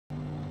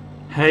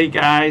Hey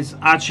guys,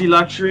 Archie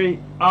Luxury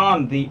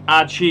on the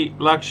Archie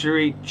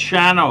Luxury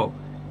channel.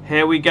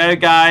 Here we go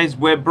guys,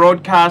 we're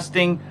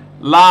broadcasting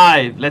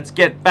live. Let's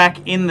get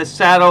back in the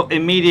saddle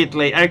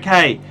immediately.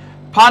 Okay,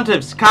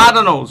 Pontiffs,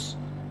 Cardinals,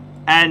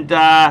 and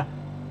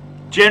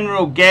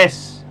general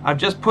guests. I've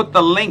just put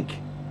the link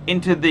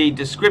into the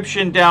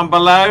description down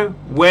below.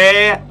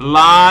 We're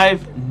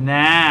live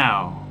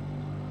now.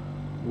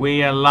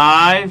 We are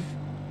live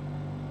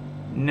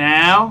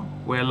now.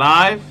 We're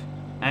live,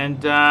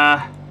 and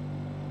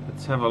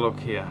let's have a look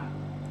here.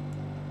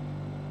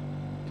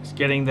 Just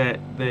getting the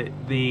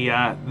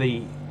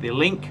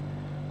link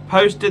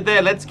posted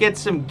there. Let's get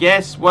some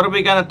guests. What are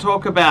we going to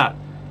talk about?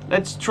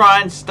 Let's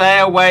try and stay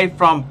away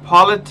from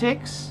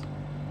politics.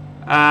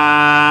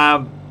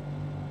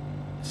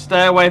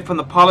 Stay away from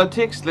the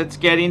politics. Let's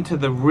get into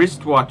the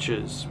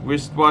wristwatches.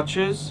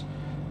 Wristwatches.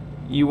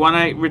 You want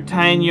to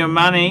retain your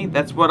money.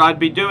 That's what I'd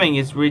be doing,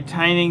 is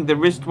retaining the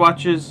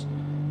wristwatches.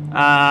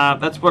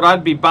 That's what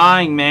I'd be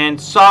buying, man.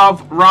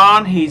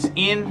 Ron, he's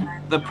in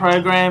the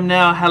program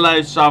now.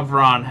 Hello,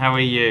 Ron. How are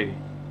you?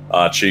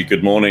 Archie,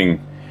 good morning.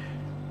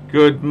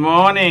 Good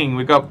morning.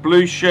 We got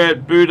blue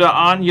shirt Buddha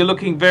on. You're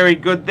looking very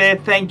good there.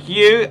 Thank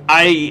you.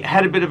 I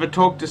had a bit of a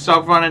talk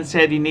to Ron and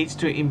said he needs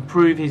to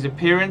improve his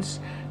appearance.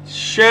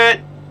 Shirt,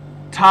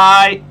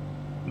 tie,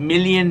 $1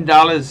 million,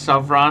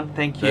 Ron.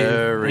 Thank you.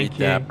 Very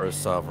dapper,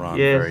 Ron.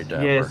 Yes, very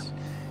dapper. Yes.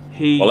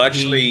 Well,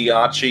 actually,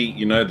 Archie,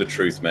 you know the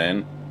truth,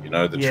 man. You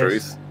know the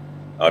truth.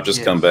 I've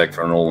just come back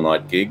from an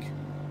all-night gig.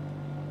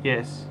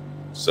 Yes.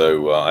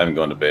 So I haven't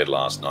gone to bed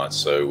last night.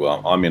 So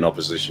I'm in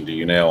opposition to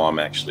you now. I'm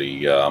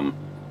actually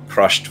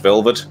crushed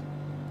velvet.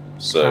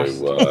 So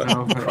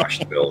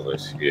crushed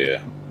velvet,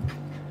 yeah.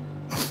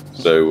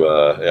 So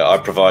I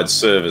provide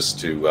service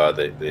to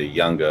the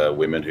younger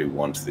women who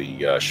want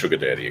the sugar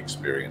daddy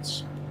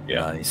experience.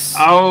 Yeah. Nice.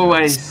 Oh,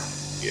 I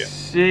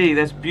see.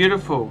 That's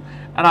beautiful.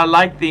 And I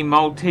like the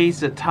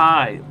Malteser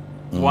tie.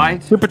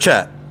 White. Super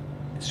chat.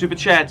 Super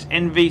chats.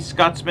 NV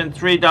Scotsman,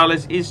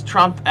 $3. Is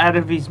Trump out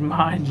of his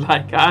mind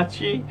like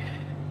Archie?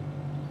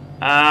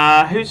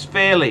 Who's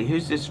Fairley?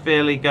 Who's this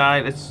Fairley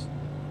guy?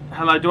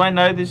 Hello, do I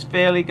know this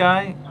Fairley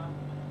guy?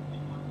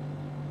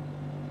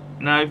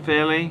 No,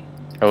 Fairley?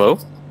 Hello?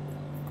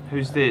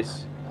 Who's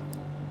this?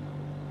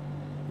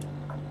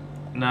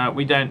 No,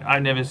 we don't. I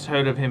never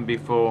heard of him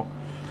before.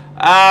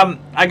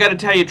 I got to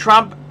tell you,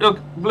 Trump,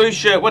 look, blue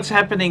shirt, what's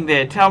happening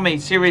there? Tell me,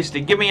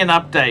 seriously, give me an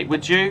update,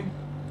 would you?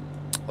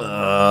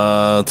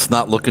 It's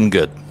not looking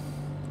good.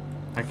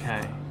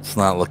 Okay. It's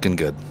not looking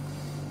good.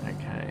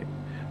 Okay.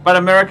 But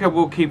America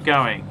will keep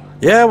going.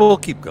 Yeah, we'll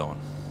keep going.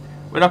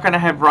 We're not going to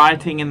have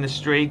rioting in the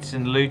streets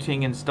and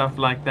looting and stuff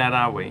like that,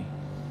 are we?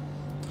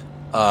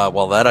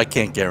 Well, that I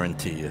can't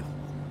guarantee you.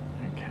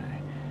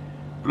 Okay.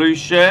 Blue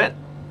shirt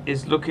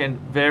is looking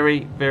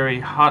very,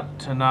 very hot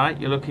tonight.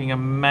 You're looking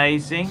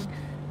amazing.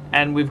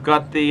 And we've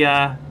got the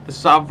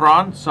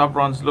Sovron.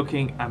 Sovron's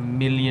looking $1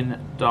 million.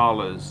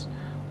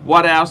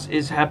 What else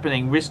is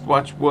happening?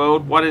 Wristwatch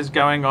world, what is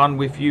going on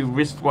with you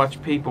wristwatch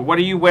people? What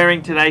are you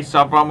wearing today,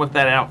 Sovron, with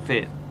that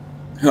outfit?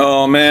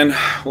 Oh, man.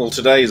 Well,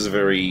 today is a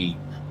very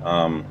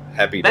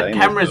happy day. That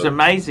camera is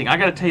amazing. I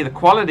got to tell you, the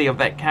quality of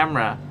that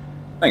camera,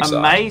 thanks,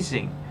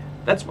 amazing.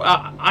 That's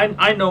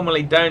I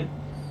normally don't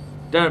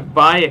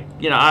buy it.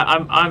 You know,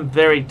 I'm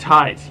very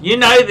tight. You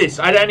know this.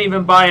 I don't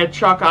even buy a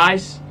chalk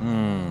ice.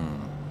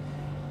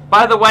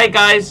 By the way,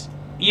 guys,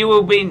 you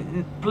will be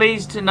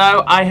pleased to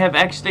know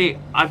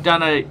I've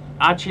done a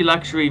Archie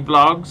Luxury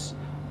vlogs.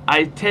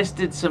 I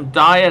tested some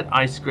diet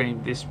ice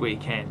cream this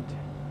weekend.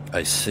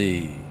 I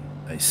see.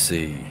 I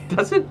see.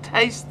 Does it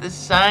taste the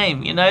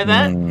same? You know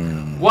that?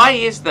 Why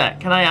is that?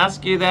 Can I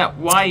ask you that?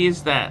 Why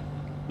is that?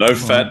 No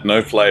fat,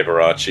 no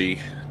flavor, Archie.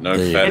 No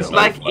fat. It's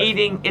like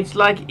eating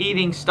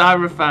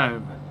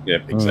styrofoam.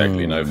 Yep,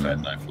 exactly. No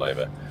fat, no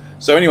flavor.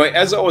 So anyway,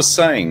 as I was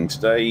saying,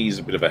 today is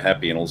a bit of a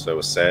happy and also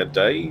a sad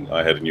day.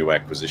 I had a new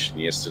acquisition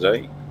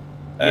yesterday,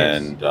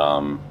 and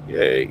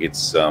yeah,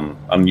 it's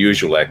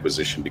unusual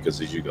acquisition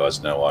because, as you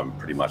guys know, I'm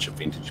pretty much a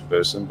vintage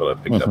person, but I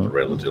picked up a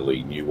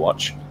relatively new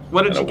watch.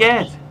 What did you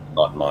get?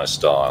 Not my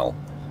style.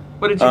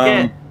 What did you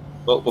get?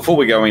 Well, before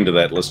we go into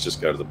that, let's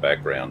just go to the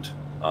background.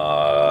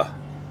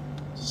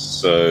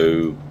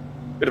 So,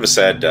 bit of a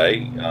sad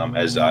day.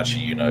 As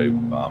Archie, you know,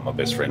 my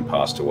best friend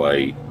passed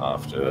away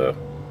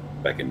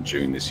back in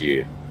June this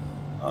year.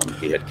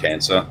 He had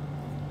cancer.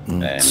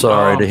 And,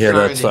 sorry to hear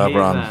that,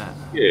 Sabron.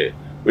 Yeah,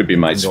 we'd been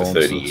mates for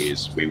 30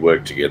 years. We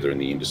worked together in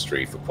the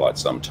industry for quite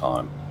some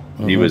time.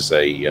 He was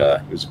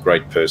a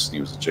great person. He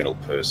was a gentle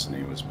person.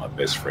 He was my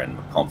best friend,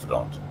 my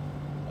confidant.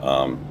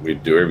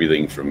 We'd do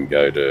everything from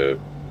go to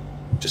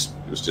it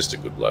was just a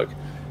good bloke.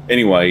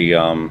 Anyway,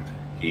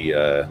 he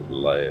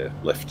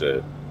left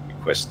a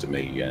bequest to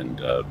me, and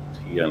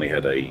he only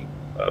had a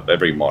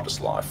very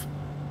modest life.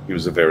 He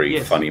was a very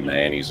funny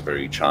man. He's a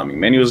very charming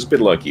man. He was a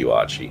bit like you,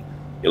 Archie.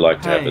 He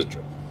liked to have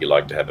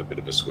a bit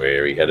of a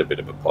swear. He had a bit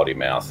of a potty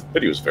mouth,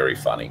 but he was very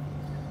funny.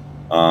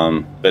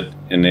 But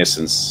in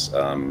essence,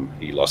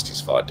 he lost his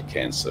fight to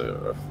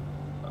cancer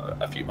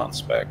a few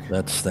months back.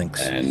 That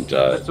stinks. And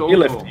That's he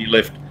awful.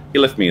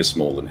 left me a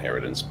small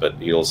inheritance, but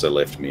he also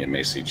left me a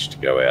message to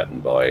go out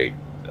and buy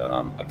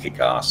a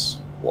kick-ass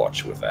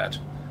watch with that.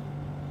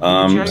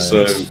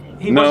 So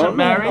he wasn't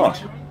married.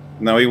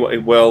 No,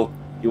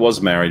 he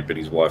was married, but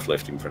his wife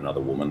left him for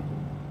another woman,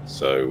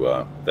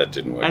 so that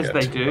didn't work. As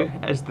they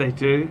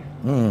do.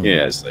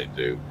 Yeah, as they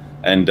do.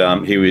 And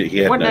he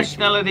had what no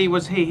nationality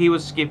was he? He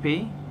was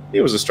Skippy. He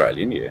was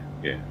Australian, yeah.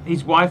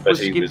 His wife But was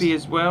he Skippy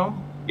was- as well.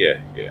 Yeah.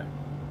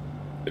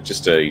 But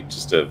just a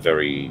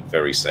very,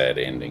 very sad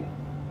ending.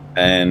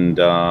 And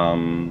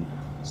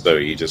so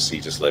he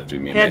just left me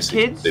a He had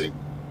message. kids?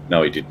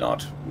 No, he did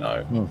not.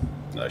 No,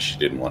 no, she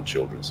didn't want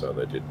children, so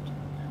they didn't.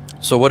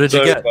 So what did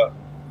you get?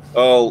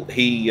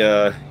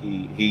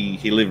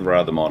 He lived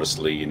rather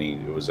modestly, and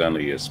it was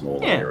only a small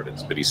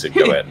inheritance. But he said,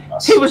 "Go out and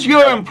bust." He was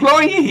your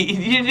employee.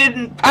 You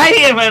didn't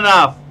pay him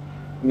enough.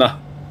 No.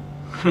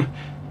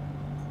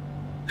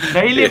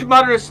 No, he lived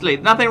modestly.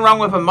 Nothing wrong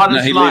with a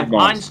modest he life. lived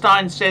modest.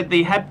 Einstein said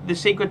the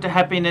secret to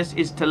happiness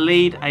is to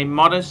lead a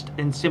modest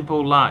and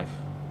simple life.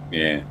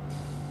 Yeah.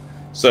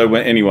 So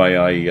anyway,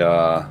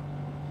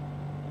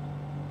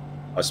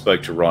 I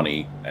spoke to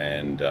Ronnie,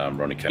 and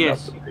Ronnie came up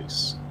with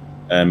this.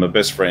 And my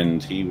best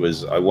friend,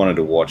 I wanted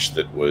a watch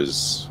that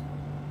was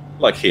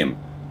like him.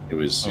 It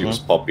was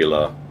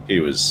popular.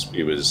 He was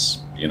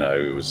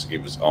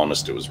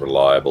honest. It was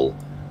reliable,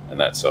 and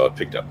that's so I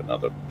picked up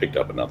another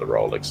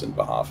Rolex in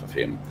behalf of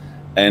him.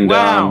 And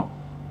Wow.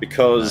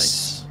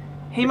 because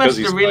He must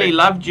he's have really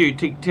like- loved you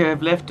to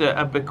have left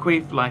a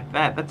bequeath like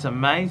that. That's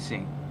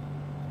amazing.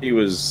 he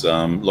was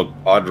look,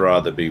 I'd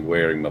rather be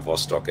wearing my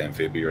Vostok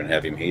Amphibia and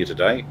have him here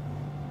today.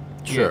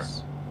 Sure.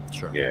 Yes.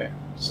 Sure. Yeah.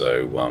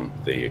 So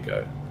there you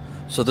go.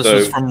 So this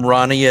is from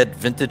Ronnie at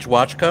Vintage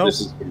Watch Co.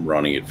 This is from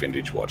Ronnie at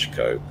Vintage Watch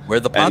Co. Where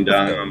the And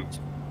podcast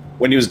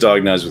when he was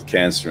diagnosed with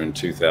cancer in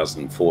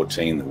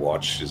 2014, the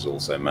watch is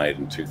also made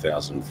in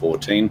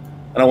 2014.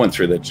 And I went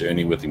through that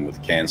journey with him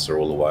with cancer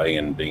all the way,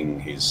 and being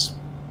his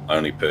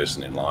only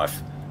person in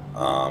life.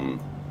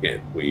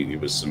 It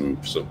was some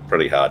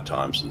pretty hard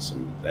times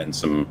and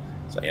some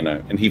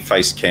and he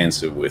faced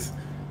cancer with.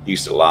 He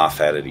used to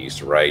laugh at it. He used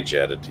to rage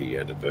at it. He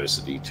had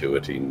adversity to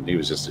it. And he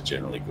was just a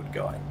generally good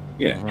guy.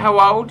 Yeah. How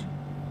old?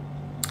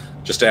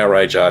 Just our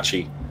age,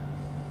 Archie.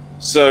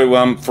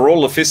 So for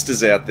all the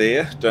fisters out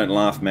there, don't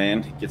laugh,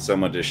 man. Get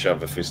someone to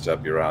shove a fist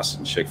up your ass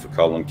and check for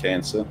colon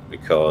cancer,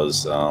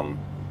 because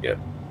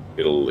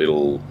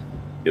it'll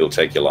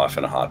take your life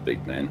in a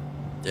heartbeat, man.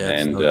 Yeah,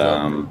 And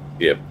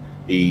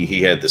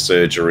he had the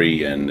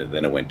surgery, and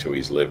then it went to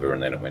his liver,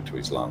 and then it went to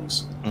his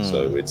lungs.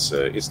 So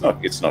it's not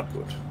good.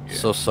 Yeah.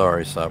 So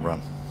sorry,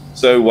 Sabran.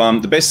 So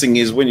the best thing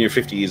is, when you're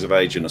 50 years of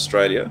age in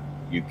Australia,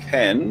 you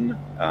can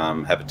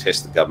have a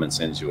test. The government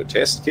sends you a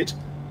test kit,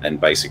 and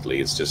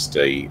basically it's just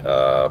a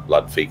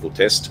blood fecal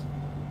test,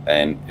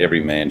 and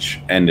every man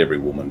and every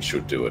woman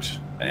should do it.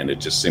 And it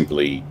just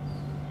simply,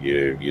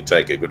 you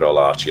take a good old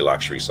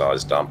ARCHIELUXURY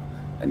size dump,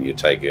 and you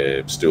take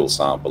a stool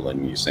sample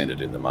and you send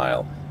it in the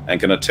mail. And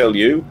can I tell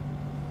you,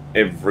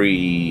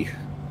 every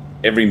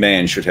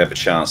man should have a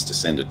chance to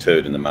send a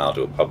turd in the mail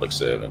to a public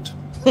servant.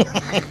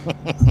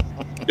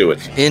 Do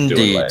it. Indeed.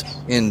 Do it, lads.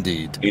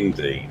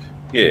 Indeed.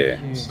 Yeah.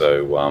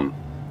 So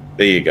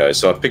there you go.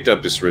 So I picked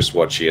up this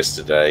wristwatch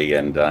yesterday,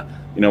 and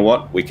you know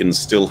what? We can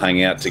still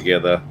hang out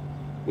together.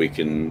 He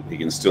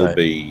can still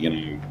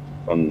be,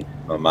 on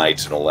a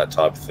mate and all that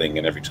type of thing.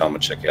 And every time I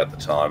check out the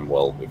time,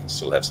 well, we can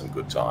still have some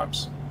good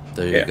times.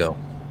 There you go.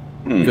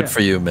 Good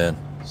for you, man.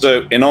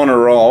 So in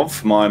honor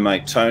of my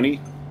mate Tony,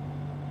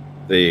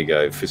 there you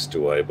go. Fist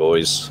away,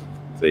 boys.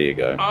 There you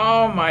go.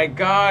 Oh my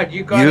God!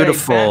 You got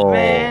Beautiful. a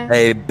Batman.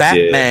 A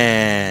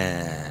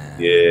Batman.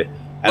 Yeah.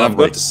 And I've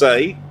Lovely. got to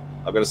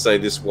say,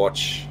 this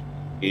watch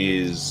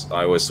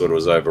I always thought it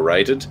was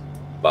overrated,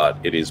 but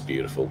it is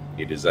beautiful.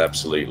 It is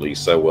absolutely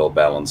so well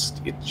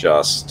balanced. It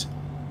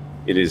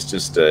is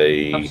just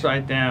a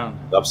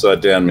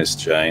Upside down, Miss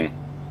Jane.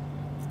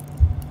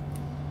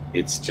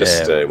 It's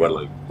just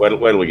wait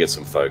till we get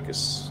some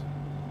focus.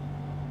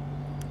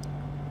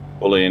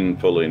 Pull in.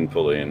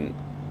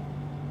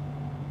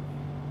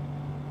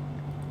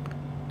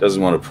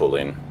 Doesn't want to pull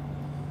in.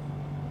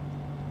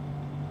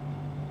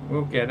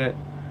 We'll get it.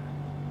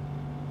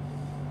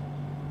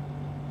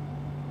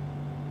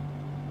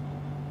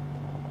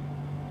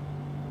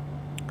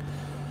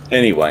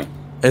 Anyway,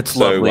 It's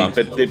lovely.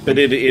 but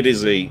it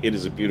is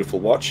a beautiful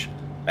watch,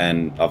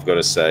 and I've got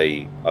to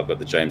say, I've got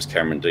the James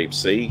Cameron Deep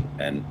Sea,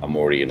 and I'm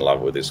already in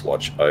love with this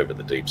watch over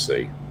the Deep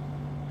Sea.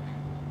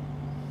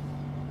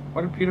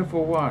 What a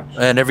beautiful watch.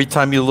 And every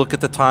time you look at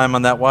the time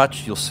on that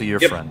watch, you'll see your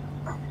friend.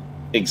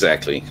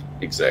 Exactly.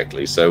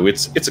 So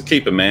it's a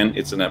keeper, man.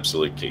 It's an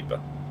absolute keeper.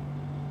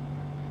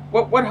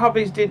 What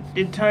hobbies did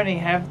Tony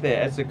have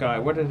there as a guy?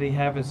 What did he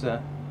have as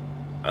a?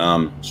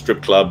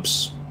 Strip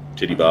clubs,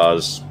 titty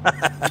bars.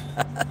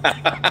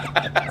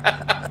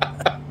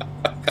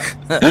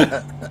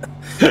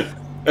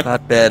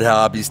 Not bad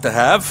hobbies to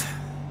have.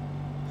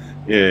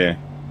 Yeah.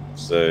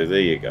 So there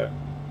you go.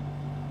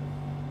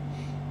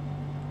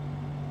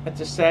 It's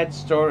a sad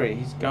story.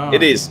 He's gone.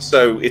 It is.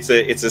 So it's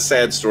a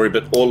sad story,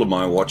 but all of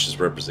my watches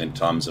represent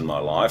times in my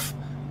life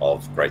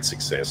of great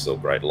success or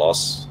great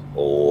loss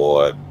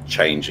or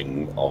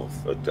changing of,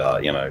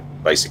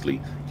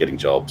 basically getting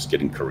jobs,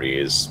 getting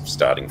careers,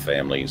 starting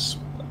families,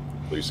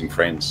 losing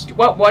friends.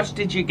 What watch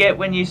did you get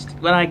when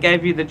I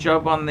gave you the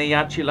job on the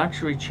Archie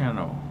Luxury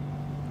channel?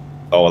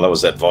 Oh, that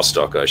was that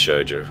Vostok I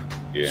showed you.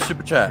 Yeah.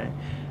 Super chat. Okay.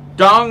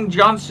 Dong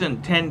Johnson,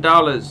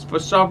 $10 for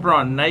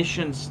Sovereign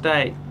Nation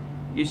State.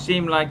 You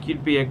seem like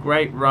you'd be a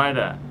great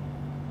writer.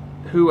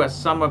 Who are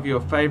some of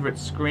your favorite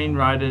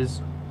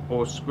screenwriters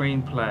or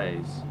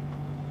screenplays?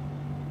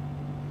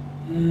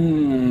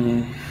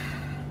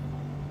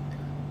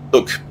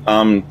 Look,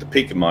 the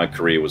peak of my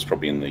career was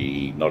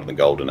probably not in the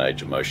golden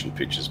age of motion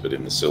pictures, but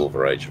in the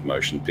silver age of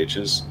motion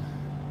pictures.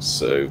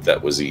 So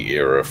that was the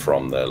era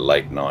from the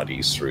late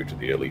 90s through to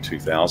the early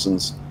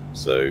 2000s.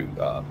 So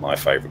my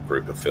favorite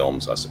group of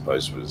films, I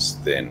suppose, was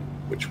then,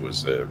 which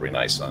was a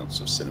renaissance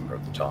of cinema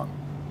at the time.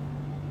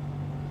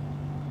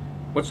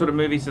 What sort of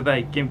movies are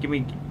they? Give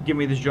me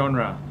the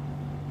genre.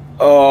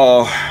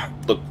 Oh,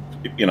 look,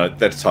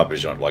 that type of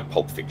genre, like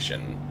Pulp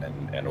Fiction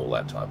and all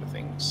that type of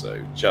thing.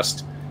 So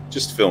just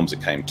films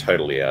that came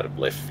totally out of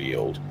left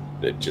field,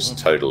 that just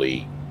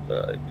totally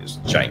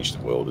just changed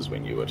the world as we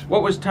knew it.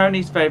 What was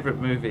Tony's favorite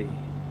movie?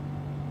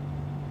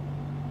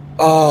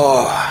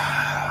 Oh,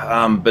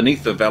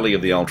 Beneath the Valley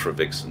of the Ultra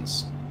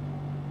Vixens.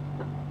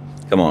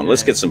 Come on,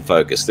 let's get some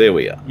focus. There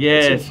we are.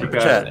 Yes, you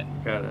got it.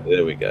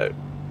 There we go.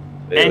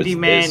 Andy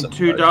Man,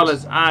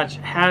 $2. Arch,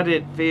 how did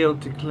it feel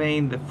to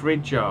clean the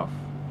fridge off?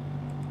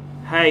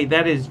 Hey,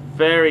 that is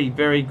very,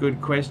 very good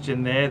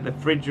question there. The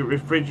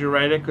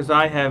refrigerator, because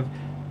I have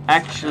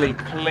actually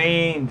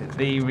cleaned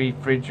the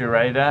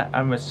refrigerator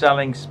and was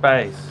selling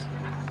space.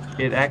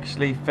 It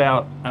actually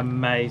felt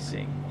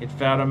amazing. It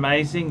felt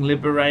amazing,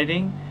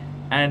 liberating,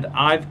 and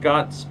I've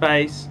got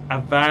space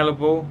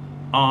available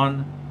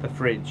on the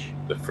fridge.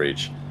 The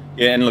fridge.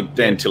 Yeah, and look,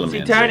 Dan Tillerman.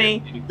 See,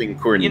 Tony,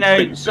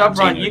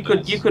 Sovereign, you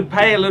could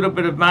pay a little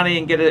bit of money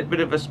and get a bit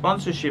of a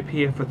sponsorship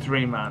here for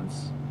 3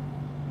 months.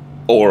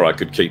 Or I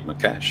could keep my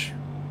cash.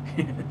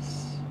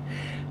 Yes.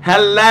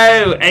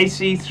 Hello,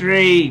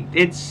 AC3.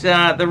 It's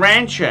the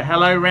Rancher.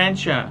 Hello,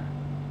 Rancher.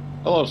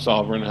 Hello,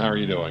 Sovereign. How are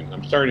you doing?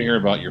 I'm sorry to hear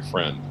about your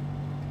friend.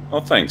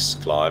 Oh, thanks,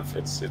 Clive.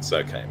 It's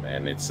okay,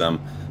 man. It's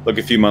look,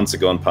 a few months have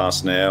gone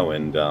past now,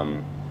 and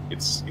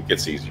it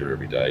gets easier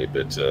every day,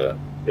 but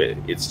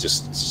it's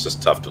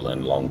just tough to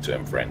learn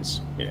long-term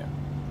friends. Yeah.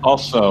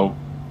 Also,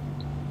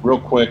 real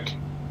quick,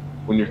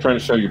 when you're trying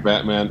to show your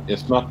Batman,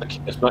 it's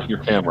not your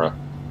camera.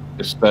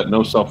 It's that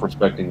no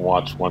self-respecting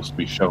watch wants to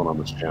be shown on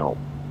this channel.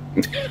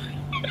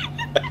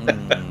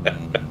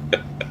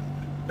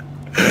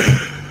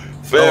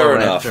 Fair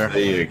enough. There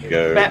you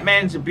go.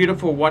 Batman's a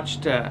beautiful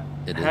watch to have.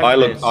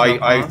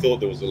 I thought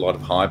there was a lot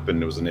of hype, and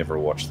there was never a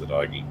watch that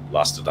I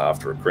lusted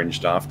after or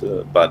cringed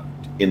after. But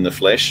in the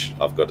flesh,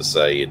 I've got to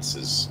say,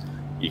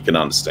 you can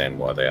understand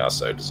why they are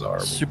so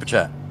desirable. Super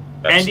chat.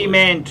 Andy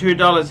Man,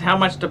 $2. How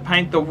much to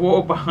paint the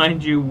wall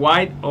behind you,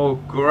 white or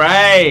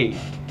grey?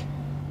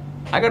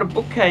 I got a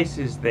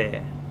bookcases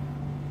there.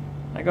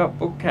 I got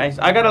bookcase.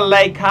 I got to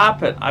lay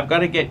carpet. I've got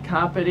to get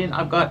carpet in.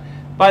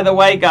 By the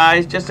way,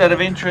 guys, just out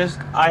of interest,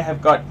 I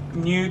have got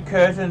new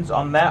curtains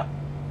on that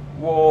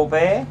wall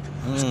there.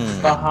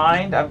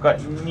 Behind, I've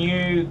got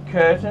new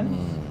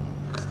curtains.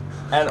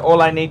 And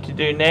all I need to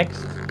do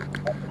next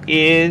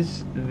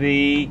is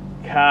the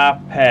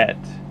carpet.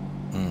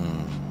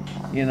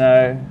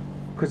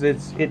 Because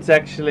it's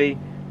actually,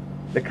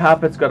 the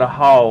carpet's got a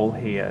hole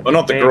here. Well,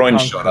 not the groin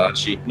shot,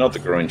 Archie. Not the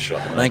groin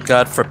shot. Thank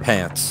God for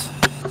pants.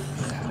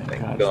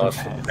 Thank God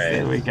for pants.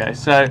 There we go.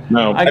 So,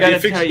 no. I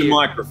got to tell you.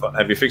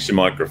 Have you fixed your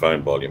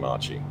microphone volume,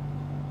 Archie?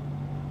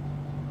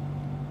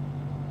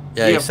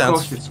 Yeah, of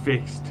course it's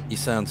fixed. He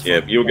sounds.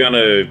 Yeah, you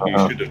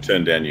should have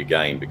turned down your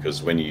gain,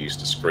 because when you used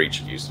to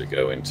screech, it used to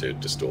go into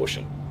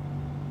distortion.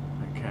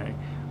 Okay,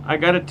 I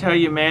got to tell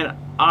you, man,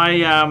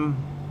 I've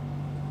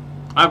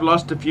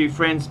lost a few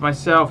friends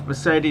myself.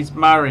 Mercedes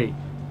Murray,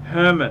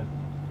 Herman.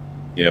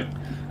 Yep.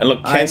 And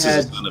look,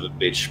 cancer's a son of a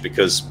bitch,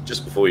 because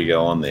just before you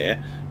go on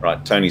there,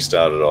 right, Tony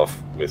started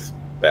off with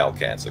bowel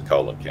cancer,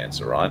 colon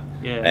cancer, right?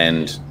 Yeah.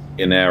 And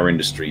in our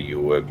industry,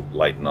 you work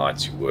late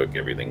nights, you work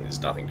everything,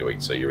 there's nothing to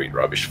eat, so you eat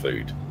rubbish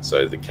food.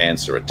 So the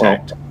cancer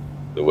attacked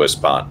the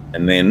worst part.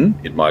 And then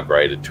it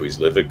migrated to his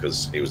liver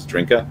because he was a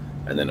drinker,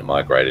 and then it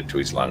migrated to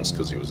his lungs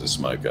because he was a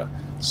smoker.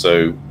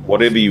 So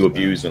whatever you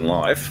abuse in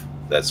life,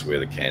 that's where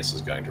the cancer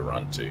is going to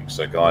run to.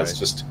 So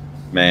guys,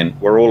 man,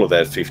 we're all of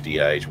that 50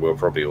 age. We're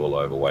probably all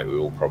overweight. We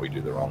all probably do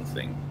the wrong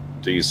thing.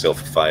 Do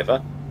yourself a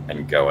favor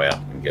and go out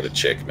and get a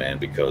check, man,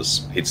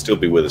 because he'd still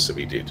be with us if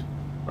he did,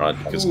 right?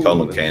 Because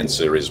colon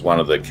cancer is one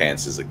of the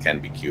cancers that can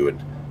be cured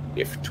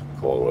if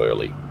caught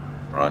early,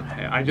 right?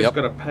 I just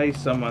got to pay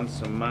someone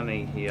some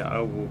money here. I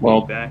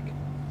will be back.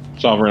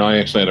 Sovereign, I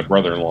actually had a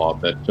brother-in-law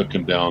that took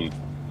him down,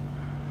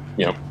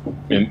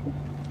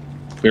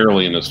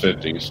 barely in his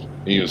 50s.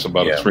 He was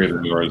about as straight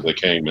as they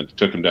came, and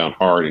took him down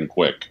hard and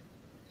quick.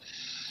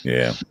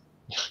 Yeah.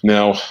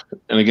 Now,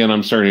 and again,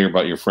 I'm sorry to hear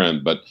about your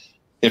friend, but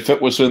if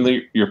it was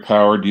in your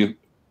power, do you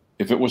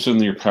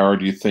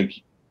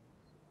think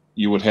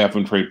you would have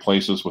him trade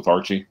places with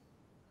Archie?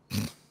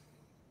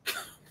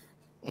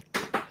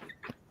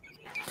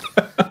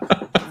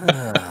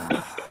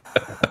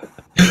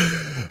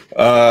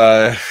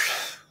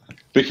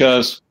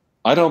 Because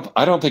I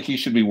don't think he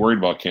should be worried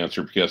about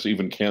cancer, because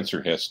even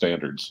cancer has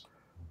standards.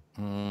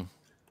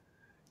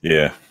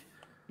 Yeah,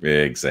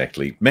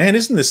 exactly. Man,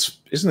 isn't this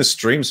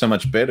stream so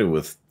much better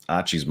with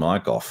Archie's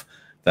mic off?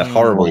 That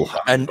horrible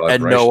and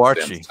no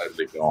Archie.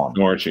 Totally gone.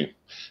 No Archie.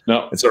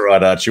 No, it's all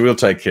right, Archie. We'll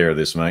take care of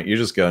this, mate. You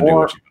just go and do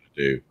what you got to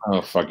do. Oh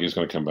fuck, he's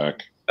gonna come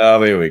back. Oh,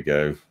 there we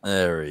go.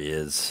 There he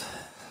is.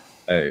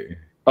 Hey.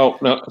 Oh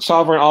no,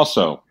 Sovereign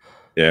also.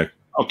 Yeah.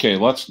 Okay,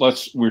 let's.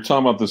 We're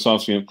talking about this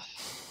also.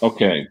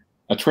 Okay,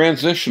 a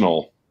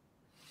transitional.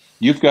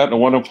 You've got a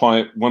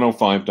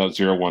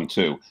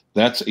 105.012.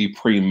 That's a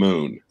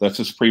pre-moon. That's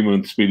a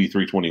pre-moon Speedy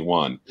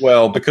 321.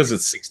 Well, because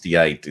it's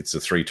 68, it's a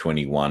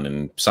 321,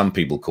 and some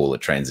people call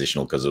it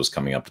transitional because it was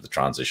coming up to the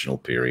transitional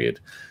period.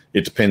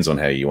 It depends on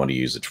how you want to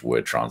use the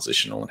word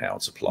transitional and how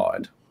it's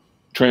applied.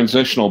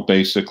 Transitional,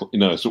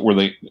 basically, so where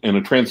they in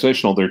a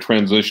transitional, they're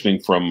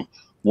transitioning from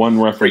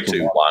one reference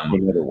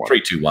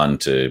 321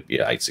 to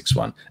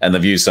 861, and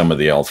they've used some of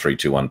the old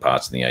 321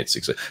 parts in the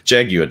 860.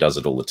 Jaguar does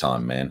it all the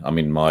time, man. I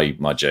mean, my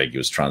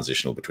Jaguar is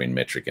transitional between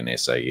metric and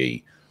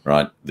SAE,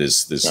 right?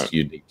 There's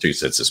you need 2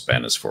 sets of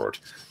spanners for it,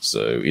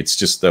 so it's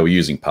just they were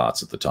using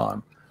parts at the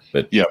time.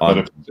 But yeah, but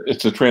if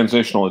it's a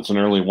transitional, it's an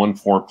early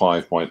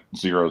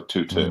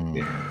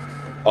 145.022.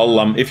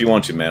 I'll if you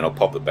want to, man, I'll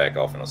pop it back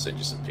off and I'll send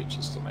you some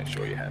pictures to make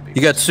sure you're happy.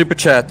 You got super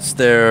chats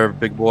there,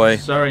 big boy.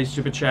 Sorry,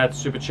 super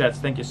chats.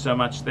 Thank you so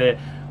much there.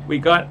 We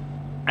got.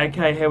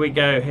 Okay, here we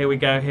go. You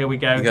got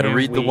to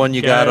read the one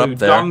you got up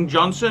there. Dong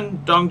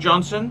Johnson.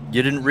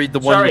 You didn't read the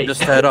one you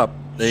just had up.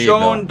 There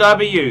Sean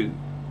W.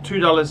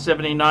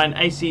 $2.79.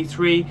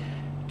 AC3.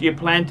 Do you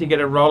plan to get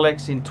a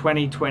Rolex in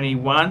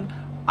 2021?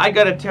 I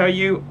got to tell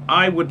you,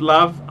 I would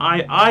love.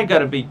 I got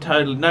to be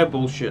total. No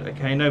bullshit.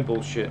 Okay, no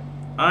bullshit.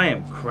 I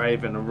am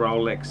craving a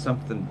Rolex,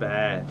 something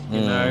bad, you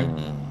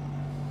know.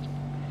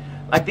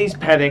 Like these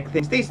Patek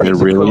things. These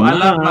things are really cool. I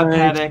love my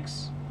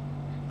Pateks.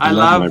 I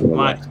love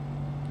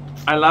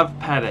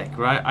Patek,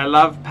 right? I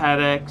love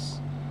Pateks.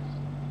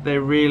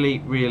 They're really,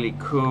 really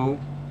cool.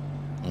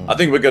 I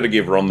think we've got to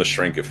give Ron the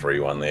Shrink a free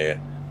one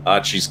there.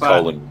 Archie's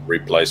colon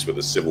replaced with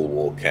a Civil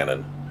War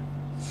cannon.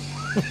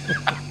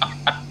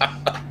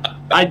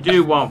 I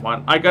do want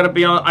one. I gotta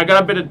be on. I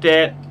got a bit of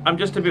debt. I'm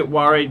just a bit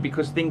worried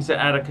because things are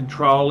out of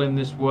control in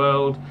this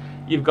world.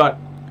 You got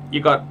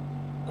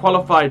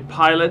qualified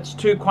pilots.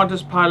 2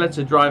 Qantas pilots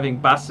are driving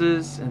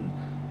buses, and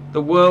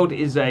the world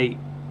is a.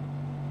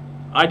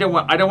 I don't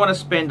want to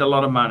spend a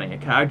lot of money.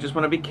 Okay, I just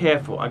want to be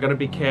careful. I got to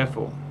be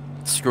careful.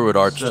 Screw it,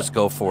 Arch. Just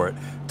go for it.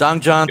 Dong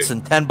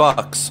Johnson,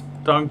 $10.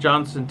 Dong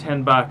Johnson,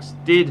 $10.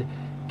 Did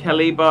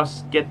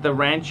Calibos get the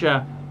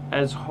Rancher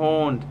as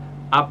horned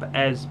up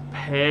as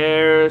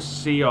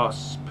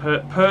Perseus?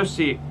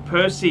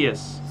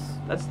 Perseus.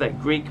 That's that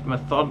Greek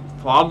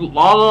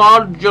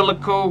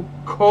mythological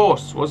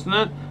course, wasn't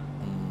it?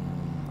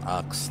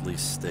 Oxley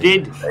State.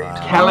 Did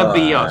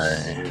Calabios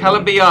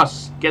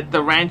get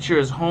the Rancher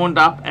as horned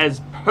up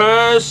as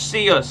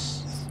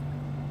Perseus?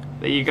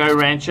 There you go,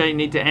 Rancher. You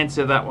need to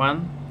answer that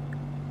one.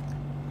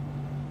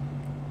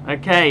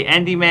 Okay,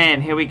 Andy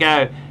Man, here we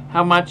go.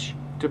 How much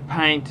to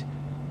paint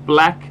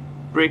black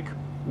brick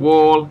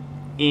wall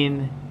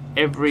in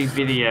every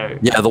video?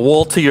 Yeah, the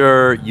wall to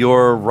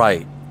your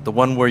right, the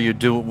one where you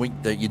do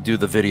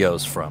the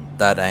videos from,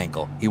 that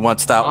angle. He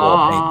wants that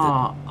wall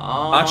painted.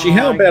 Archie,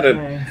 how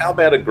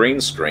about a green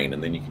screen,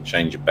 and then you can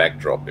change your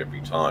backdrop every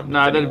time?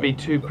 No, that'd be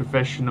too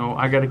professional.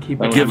 I got to keep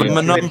it. Give him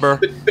a number.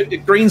 But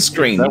green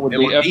screen. That would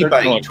be effort.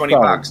 eBay,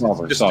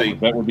 $20.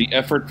 That would be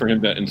effort for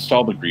him to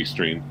install the green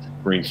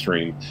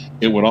screen.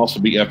 It would also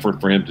be effort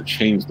for him to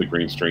change the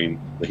green screen.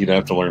 He'd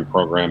have to learn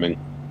programming.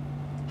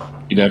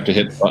 He'd have to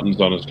hit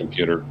buttons on his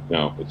computer.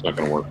 No, it's not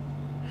going to work.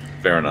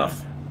 Fair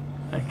enough.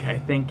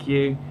 Okay, thank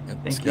you.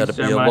 It's got to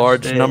be a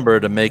large number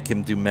to make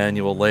him do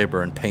manual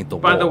labor and paint the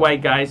wall. By the way,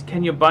 guys,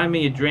 can you buy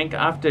me a drink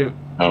after?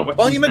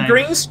 Volume and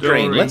green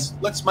screen.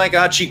 Let's make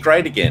Archie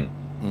great again.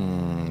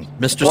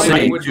 Mr.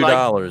 C,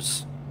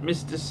 $2.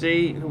 Mr.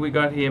 C, who we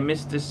got here?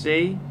 Mr.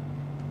 C,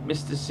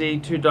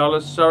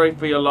 $2. Sorry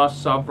for your loss,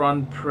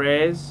 Sovereign.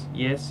 Prayers.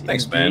 Yes,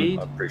 thanks, indeed. man.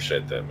 I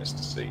appreciate that, Mr.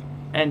 C.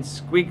 And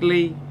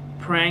Squiggly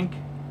Frank,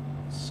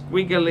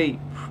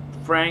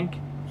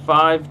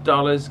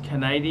 $5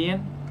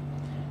 Canadian.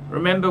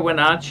 Remember when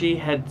Archie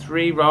had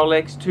 3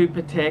 Rolex, 2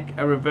 Patek,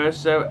 a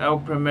Reverso El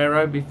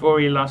Primero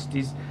before he lost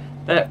his?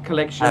 That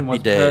collection was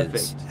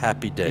perfect.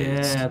 Happy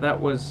days. Yeah,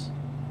 that was.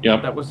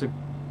 Yep. That was a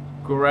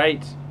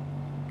great.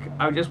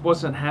 I just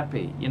wasn't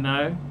happy, you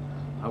know.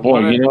 I Boy,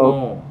 wanted you know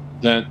more.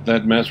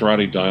 that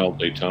Maserati dial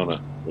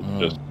Daytona was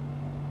just.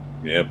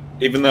 Yep.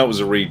 Even though it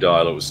was a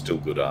redial, it was still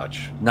good,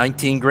 Arch.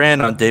 19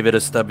 grand on David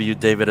SW.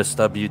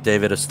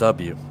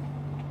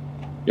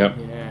 Yep.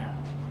 Yeah.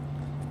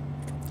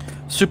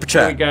 Super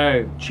There we chat.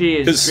 go.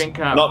 Cheers. Because Drink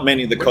up. not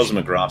many of the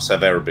cosmographs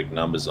have Arabic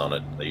numbers on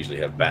it. They usually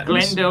have buttons.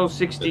 Glendale That's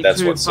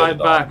 62, what set it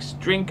 $5.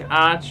 Drink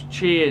Arch.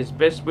 Cheers.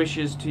 Best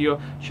wishes to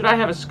your. Should I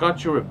have a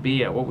scotch or a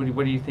beer?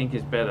 What do you think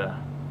is better?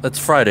 It's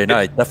Friday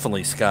night.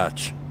 Definitely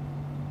scotch.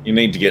 You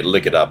need to get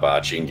lick it up,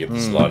 Archie, and give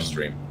this live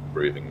stream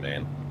proving,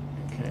 man.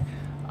 Okay.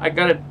 I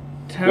gotta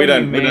tell We you,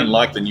 don't man.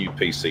 like the new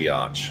PC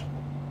Arch.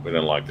 We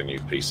don't like the new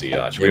PC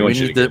Arch. Yeah, want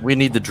you to we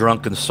need the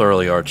drunken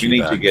surly Archie. You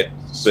need back. to get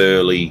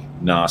surly,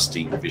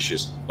 nasty,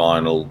 vicious,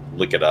 vinyl,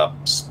 lick it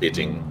up,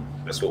 spitting.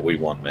 That's what we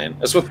want, man.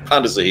 That's what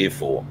punters are here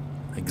for.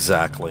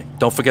 Exactly.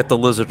 Don't forget the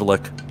lizard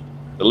lick.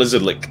 The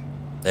lizard lick.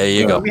 There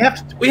you go.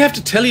 We have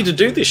to tell you to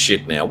do this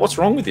shit now. What's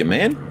wrong with you,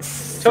 man?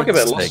 Talk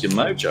about Frick's lost sake. your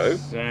mojo.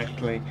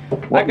 Exactly.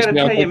 Well, I gotta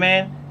yeah, tell you,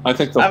 man. I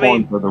think the I mean-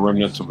 horns are the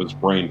remnants of his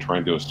brain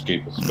trying to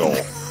escape his skull.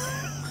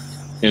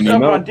 And So, you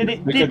know, did the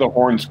it- thicker did- the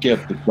horns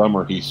get, the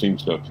dumber he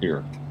seems to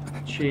appear.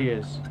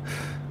 Cheers.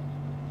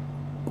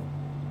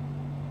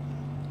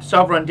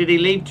 Sovereign, did he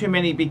leave too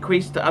many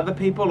bequests to other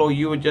people, or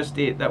you were just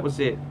it? That was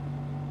it.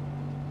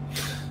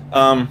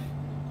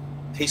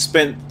 He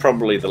spent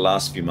probably the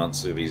last few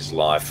months of his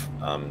life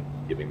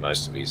giving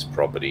most of his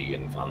property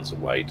and funds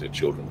away to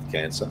children with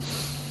cancer.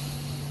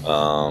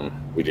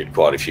 We did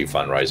quite a few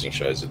fundraising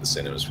shows at the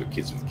cinemas for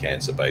kids with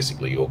cancer,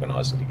 basically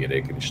organising to get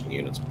air conditioning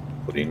units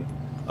put in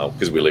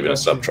because we live in a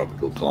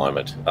subtropical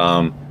climate.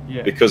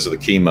 Yeah. Because of the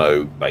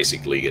chemo,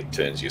 basically it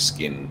turns your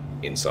skin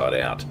inside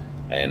out,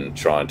 and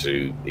trying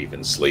to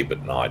even sleep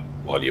at night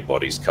while your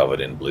body's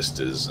covered in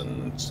blisters,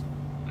 and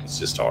it's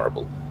just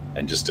horrible.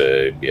 And just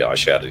I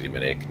shouted him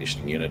an air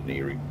conditioning unit,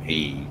 and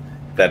he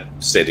that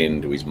set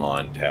into his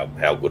mind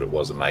how good it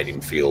was and made him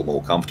feel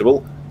more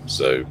comfortable.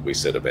 So we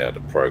set about a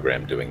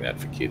program doing that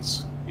for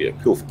kids. Yeah,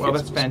 cool for kids. Well,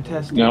 that's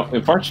fantastic. Now,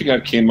 if Archie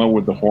got chemo,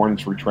 would the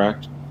horns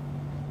retract?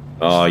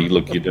 Oh, you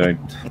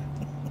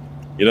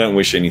don't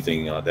wish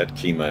anything like that.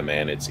 Chemo,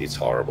 man, it's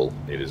horrible.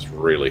 It is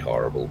really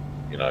horrible.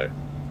 You know,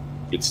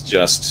 it's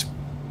just.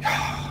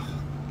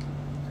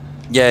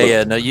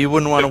 Yeah. No, you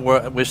wouldn't want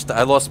to wish.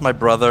 I lost my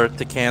brother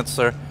to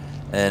cancer,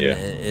 and Yeah.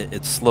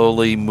 it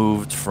slowly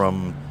moved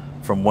from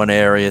one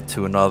area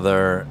to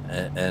another,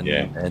 and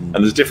And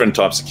there's different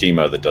types of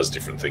chemo that does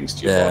different things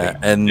to your body.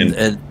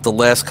 and the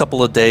last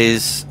couple of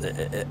days,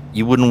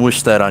 you wouldn't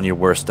wish that on your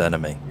worst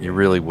enemy. You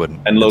really wouldn't.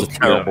 And look, it's a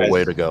terrible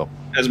way to go.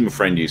 As my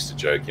friend used to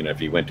joke, if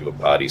he went to a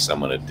party,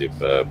 someone would dip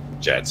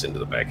jats into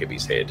the back of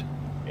his head.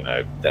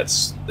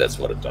 That's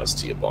what it does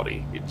to your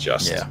body. It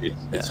just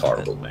it's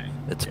horrible, man.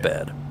 It's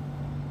bad.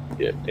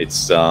 Yeah,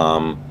 it's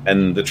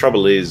and the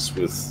trouble is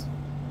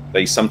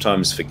they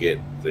sometimes forget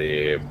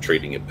they're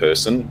treating a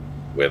person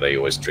where they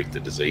always treat the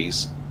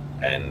disease,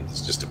 and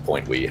it's just a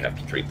point where you have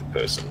to treat the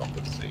person, not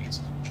the disease.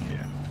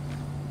 Yeah.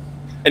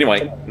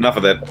 Anyway, enough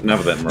of that,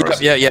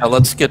 Morris. Yeah.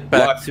 Let's get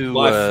back to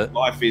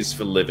life is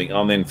for living.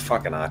 Oh, and then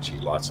fucking Archie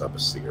lights up a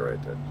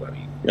cigarette. That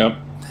bloody. Yep.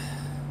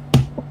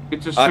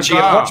 It's a Archie,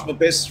 cigar. I watched my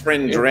best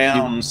friend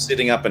drown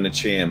sitting up in a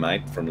chair,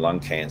 mate, from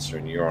lung cancer,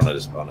 and you're on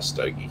a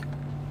stogie.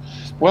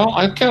 Well,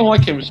 I kind of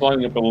like him just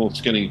lighting up a little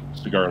skinny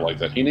cigar like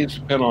that. He needs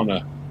to pin on a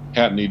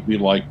hat, and he'd be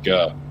like,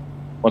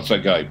 what's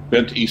that guy?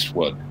 Bent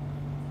Eastwood.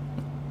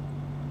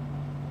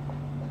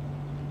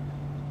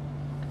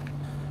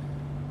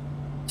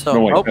 So,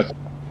 No, wait,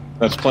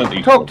 that's Clint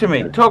Eastwood.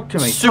 Talk to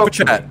me. Super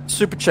chat.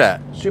 Super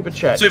chat. Super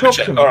Talk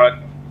chat. to me. All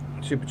right.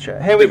 Super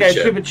chat. Here we Super go.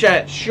 chat. Super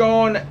chat.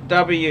 Sean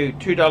W.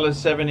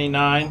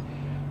 $2.79.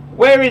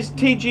 Where is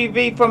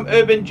TGV from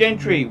Urban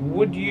Gentry?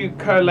 Would you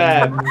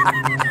collab?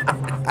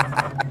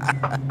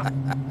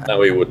 No,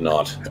 we would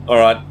not. All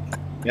right.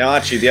 Now,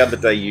 Archie, the other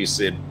day you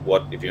said,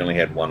 what if you only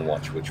had one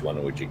watch? Which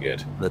one would you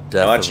get? The Now,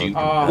 death Archie,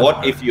 of a...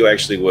 what if you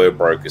actually were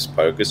Brocus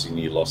Pocus and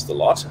you lost the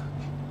lot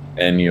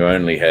and you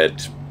only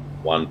had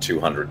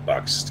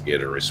 $200 to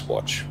get a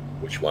wristwatch?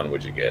 Which one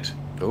would you get?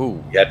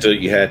 Ooh. You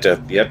had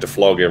to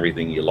flog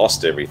everything. You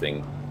lost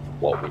everything.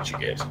 What would you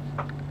get?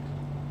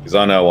 Because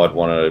I know I'd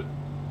want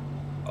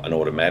an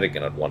automatic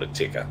and I'd want a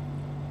ticker.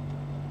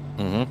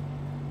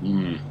 Mm-hmm.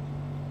 Mm.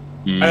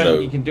 I don't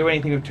think you can do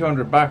anything with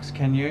 $200,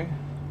 can you?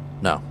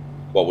 No.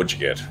 What would you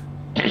get?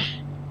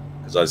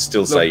 Because I'd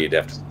still say you'd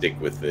have to stick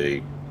with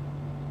the.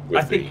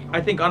 I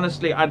think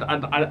honestly,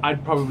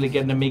 I'd probably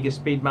get an Amiga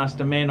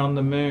Speedmaster Man on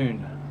the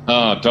Moon.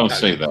 Don't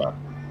say that.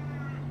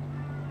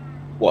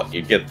 What,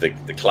 you'd get the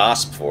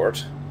clasp for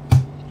it.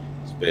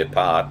 Spare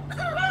part.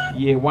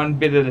 Yeah, one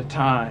bit at a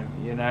time,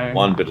 you know.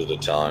 One bit at a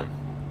time.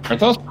 Are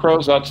those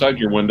crows outside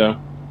your window?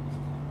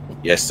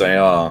 Yes, they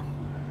are.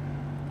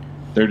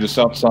 They're just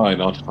outside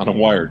on a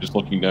wire, just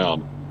looking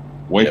down,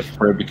 waiting for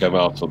Fred to come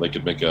out so they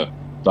could make a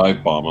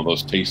dive bomb on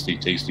those tasty,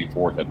 tasty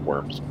forehead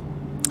worms.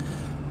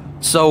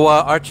 So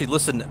Archie,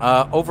 listen,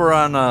 over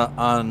on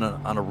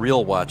a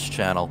Real Watch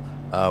channel,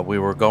 we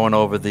were going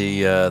over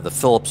the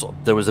Philips.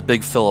 There was a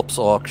big Philips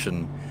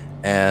auction,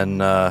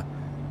 and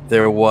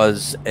there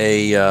was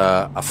a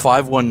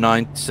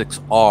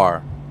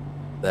 5196R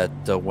that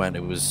went.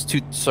 It was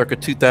circa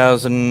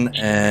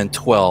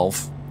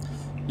 2012,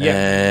 Yep.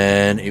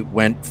 and it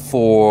went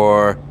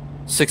for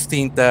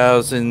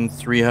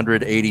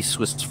 16,380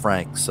 Swiss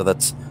francs. So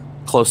that's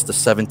close to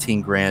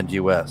 17 grand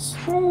US.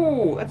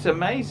 Ooh, that's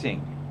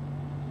amazing.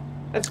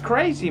 That's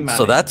crazy money.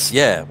 So that's,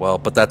 yeah, well,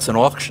 but that's an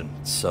auction.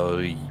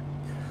 So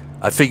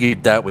I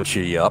figured that would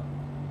cheer you up.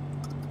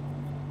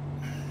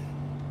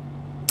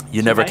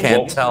 You never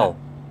can tell.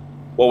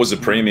 What was the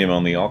premium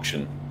on the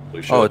auction?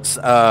 Oh, it's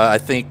I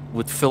think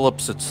with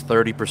Philips it's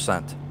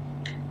 30%.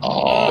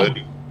 Oh,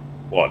 30,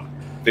 what?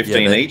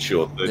 15 each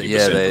or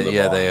 30%?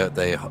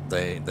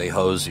 Yeah, they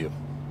hose you.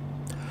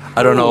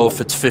 I don't know if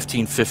it's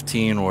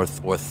 15 or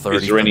 30.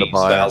 Is there any the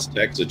buyer. sales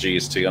tax or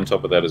GST on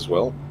top of that as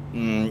well?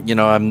 You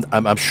know,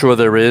 I'm sure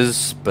there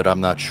is, but I'm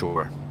not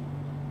sure.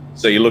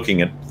 So you're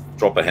looking at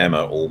drop a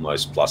hammer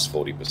almost plus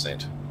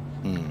 40%.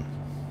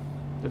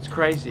 That's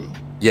crazy.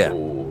 Yeah.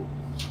 Ooh,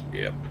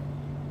 yeah.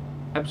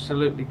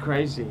 Absolutely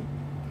crazy.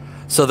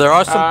 So there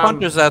are some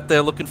punters out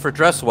there looking for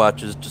dress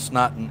watches, just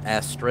not in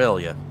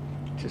Australia.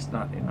 Just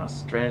not in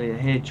Australia.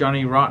 Here,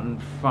 Johnny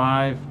Rotten,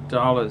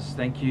 $5.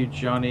 Thank you,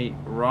 Johnny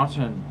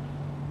Rotten.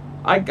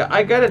 I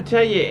got to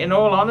tell you, in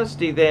all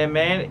honesty there,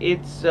 man,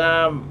 it's...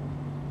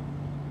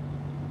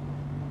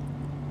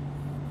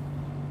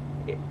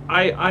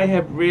 I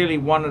have really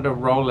wanted a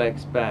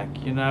Rolex back,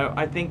 you know.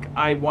 I think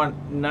I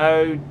want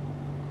no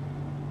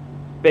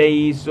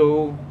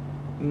bezel,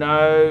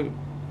 no,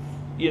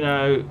 you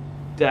know,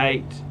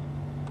 date.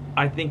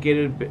 I think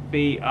it'd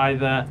be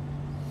either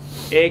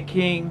Air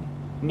King,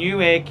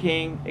 New Air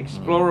King,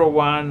 Explorer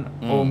 1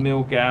 or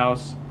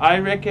Milgauss. I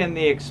reckon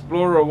the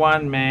Explorer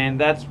 1, man,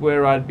 that's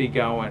where I'd be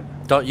going.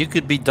 You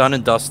could be done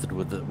and dusted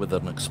with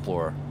an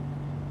Explorer.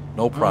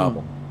 No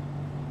problem.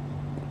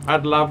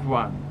 I'd love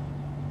one.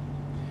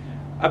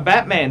 A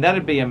Batman,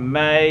 that'd be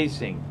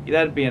amazing.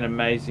 That'd be an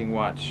amazing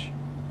watch.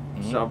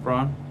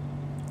 Sovron.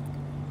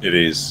 It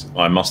is.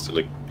 I must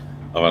admit,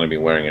 I've only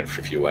been wearing it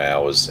for a few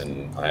hours,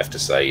 and I have to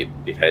say it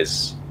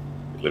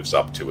lives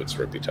up to its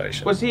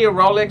reputation. Was he a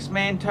Rolex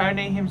man,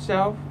 Tony,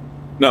 himself?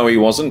 No, he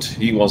wasn't.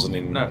 He wasn't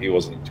in. No. He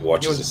wasn't into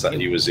watches.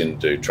 He was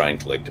into train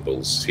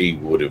collectibles. He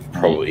would have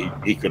probably.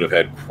 He could have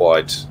had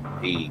quite.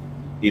 He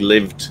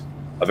lived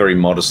a very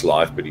modest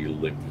life, but he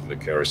lived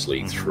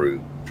vicariously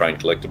through train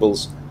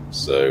collectibles.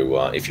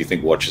 So if you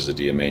think watches are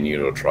dear man,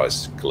 you ought to try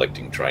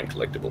collecting train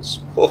collectibles.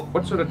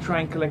 What sort of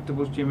train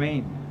collectibles do you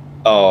mean?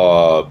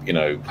 You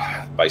know,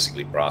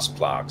 basically brass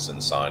plaques and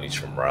signage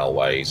from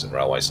railways and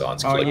railway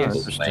signs,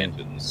 collectibles,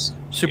 lanterns.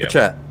 Super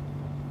chat.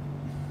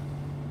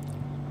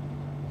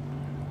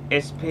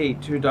 SP,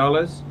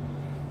 $2.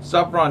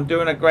 Sovron,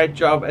 doing a great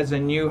job as a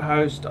new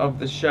host of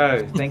the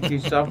show. Thank you,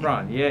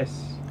 Sovron.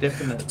 Yes,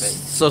 definitely.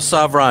 So,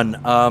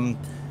 Sovron,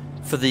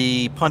 for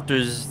the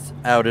punters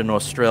out in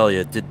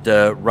Australia, did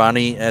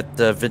Ronnie at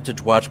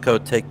Vintage Watch Co.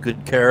 take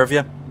good care of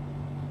you?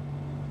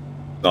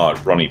 No,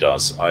 Ronnie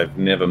does. I've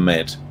never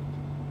met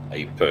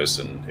a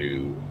person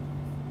who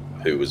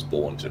was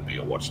born to be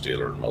a watch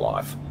dealer in my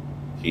life.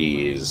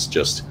 He is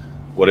just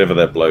whatever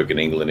that bloke in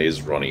England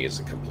is. Ronnie is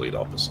the complete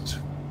opposite.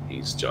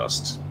 He's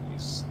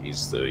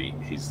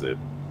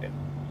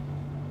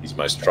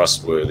most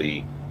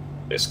trustworthy,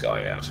 best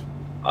guy out.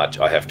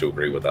 I have to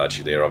agree with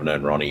Archie there. I've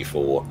known Ronnie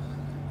for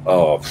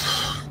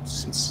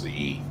since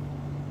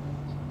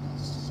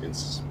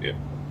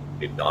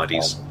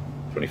mid-90s,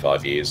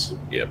 25 years.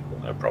 Yeah,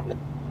 no problem.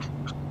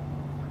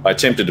 I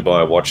attempted to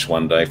buy a watch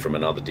one day from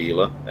another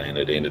dealer, and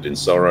it ended in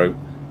sorrow.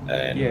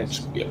 And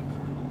yes. Yeah,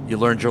 you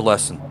learned your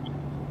lesson.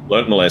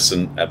 Learned my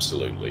lesson,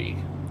 absolutely.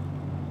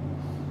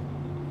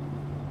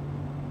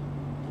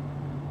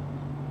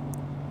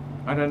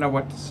 I don't know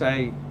what to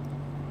say.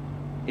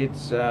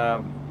 It's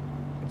an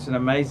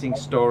amazing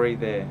story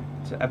there.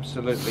 It's an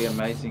absolutely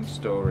amazing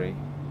story.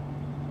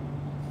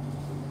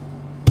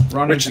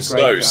 Ronnie's Richard a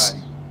great Stose.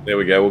 guy. There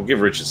we go. We'll give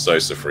Richard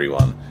Stose a free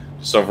one.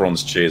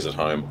 Sovron's chairs at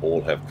home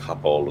all have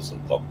cup holders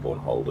and popcorn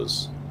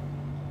holders.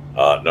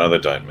 No, they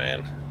don't,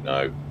 man.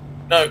 No.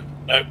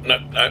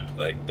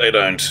 They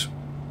don't.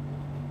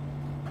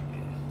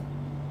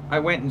 I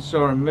went and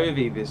saw a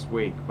movie this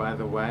week, by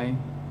the way.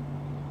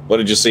 What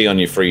did you see on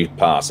your free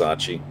pass,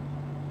 Archie?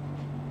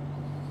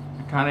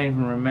 I can't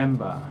even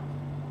remember.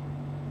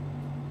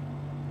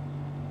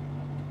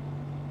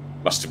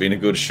 Must have been a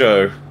good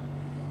show.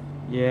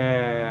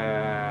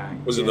 Yeah.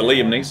 Was it the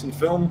Liam Neeson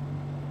film?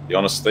 The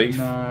Honest Thief?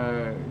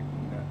 No.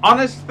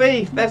 Honest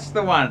Thief, that's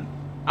the one.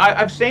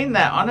 I've seen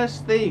that,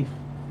 Honest Thief.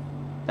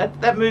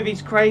 That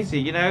movie's crazy,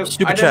 you know.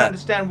 I don't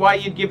understand why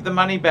you'd give the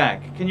money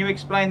back. Can you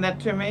explain that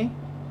to me?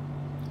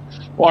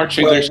 Well,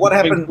 Archie, what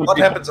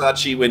happens,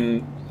 Archie,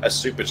 when a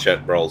super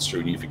chat rolls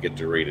through and you forget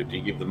to read it? Do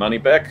you give the money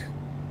back?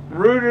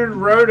 Rooted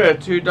Rotor,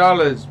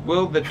 $2.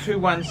 Will the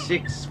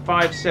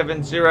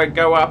 216570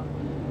 go up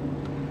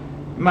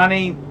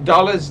money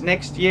dollars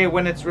next year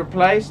when it's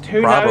replaced?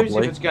 Who knows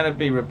if it's going to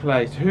be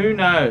replaced? Who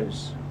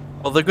knows?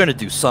 Well, they're going to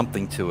do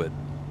something to it,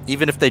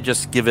 even if they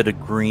just give it a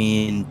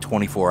green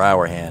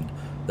 24-hour hand.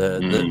 They're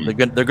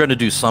going to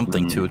do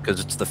something to it because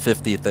it's the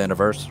 50th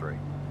anniversary.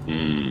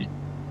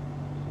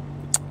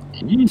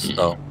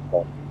 So,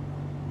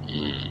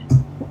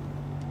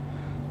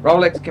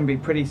 Rolex can be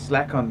pretty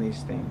slack on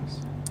these things.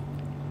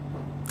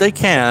 They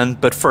can,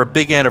 but for a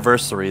big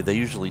anniversary, they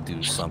usually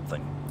do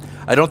something.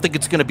 I don't think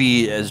it's going to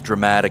be as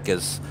dramatic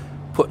as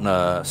putting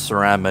a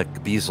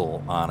ceramic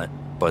bezel on it,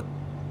 but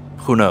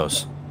who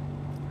knows?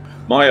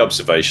 My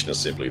observation is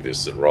simply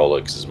this, that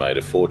Rolex has made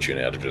a fortune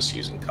out of just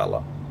using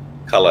color.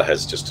 Color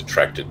has just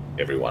attracted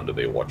everyone to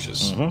their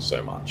watches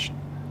so much.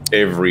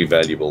 Every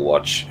valuable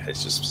watch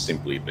has just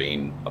simply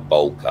been a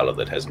bold color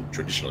that hasn't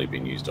traditionally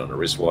been used on a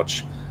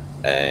wristwatch,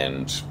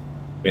 and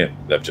yeah,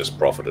 they've just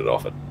profited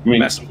off it. I mean,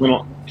 massively.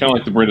 kind of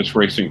like the British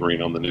racing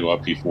green on the new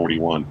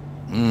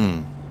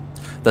IP41.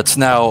 That's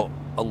now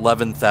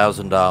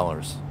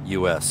 $11,000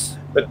 US.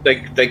 But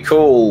they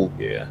call,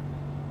 yeah,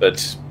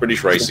 but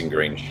British racing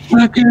green.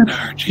 Fucking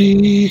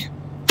Archie.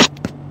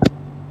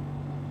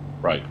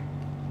 Right.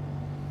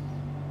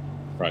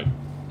 Right.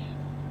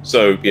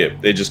 So yeah,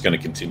 they're just going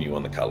to continue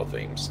on the color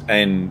themes,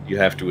 and you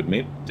have to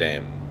admit,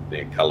 damn,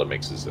 their color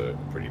mixes are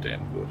pretty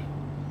damn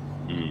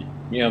good.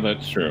 Yeah,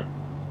 that's true.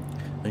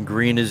 And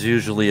green is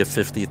usually a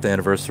 50th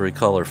anniversary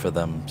color for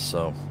them,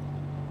 so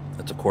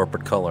it's a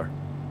corporate color.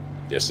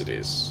 Yes, it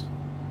is.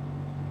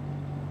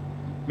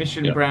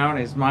 Mission brown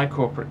is my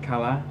corporate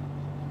color.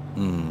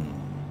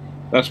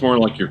 That's more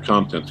like your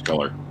contents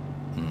color.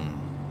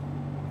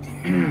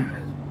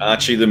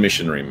 Archie the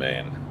missionary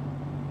man.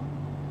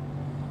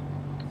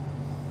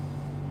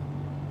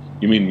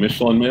 You mean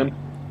Michelin Man?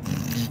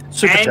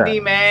 Super Andy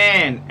chat.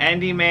 Man,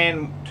 Andy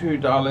Man,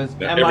 $2.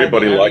 Now, Am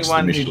everybody I the likes only the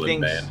one who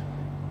Michelin thinks Man.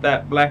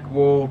 that black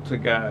wall to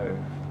go?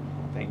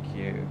 Thank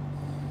you.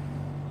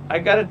 I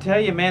gotta tell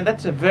you, man,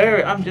 that's a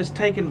very. I'm just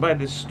taken by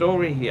this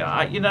story here.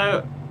 You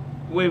know,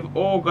 we've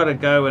all got to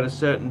go at a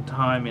certain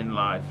time in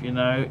life, you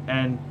know,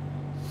 and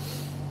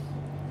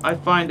I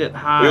find it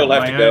hard. We all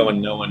have to go,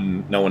 and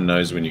no one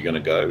knows when you're going to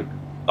go.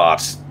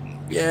 But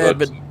Yeah,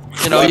 but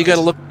you know, you got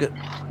to look at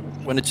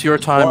when it's your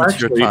time. Well, it's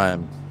your actually-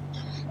 time.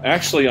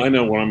 Actually, I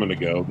know when I'm going to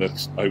go.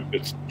 It's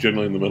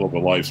generally in the middle of a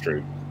live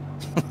stream.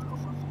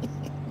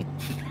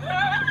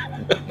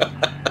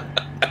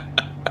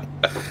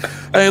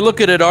 Hey,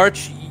 look at it,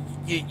 Arch.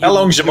 How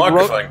long's your you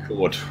wrote- microphone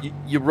cord?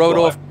 You wrote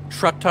Why? off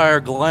Truck Tire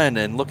Glenn,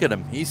 and look at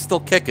him. He's still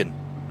kicking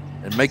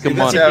and making See,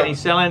 money. that's how- He's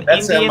selling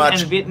that's how Indian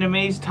much- and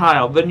Vietnamese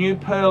tile. The new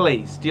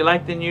pearlies. Do you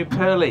like the new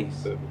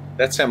pearlies?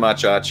 That's how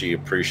much Archie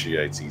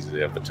appreciates his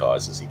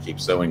advertisers. He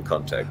keeps so in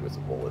contact with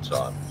them all the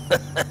time.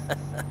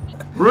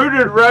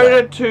 Rooted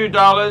Rotor,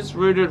 $2.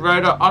 Rooted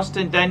Rotor.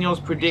 Austin Daniels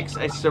predicts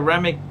a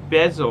ceramic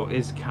bezel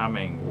is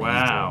coming.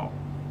 Wow.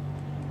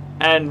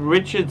 And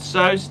Richard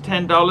Sose,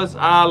 $10.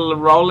 Are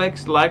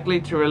Rolex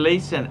likely to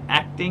release an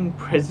acting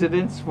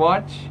president's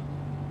watch?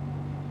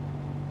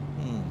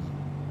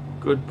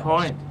 Good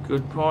point.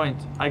 Good point.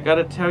 I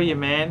gotta tell you,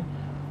 man.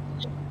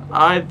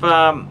 I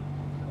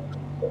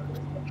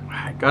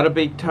gotta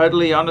be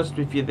totally honest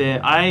with you there.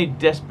 I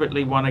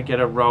desperately want to get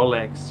a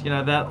Rolex. You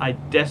know that? I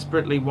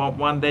desperately want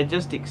one. They're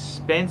just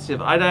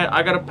expensive. I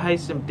gotta pay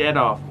some debt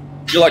off.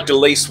 You like to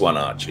lease one,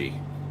 Archie?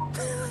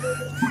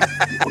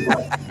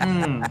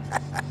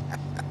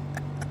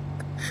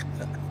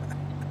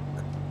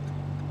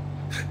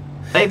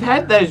 They've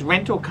had those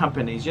rental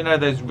companies, you know,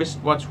 those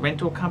wristwatch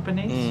rental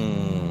companies.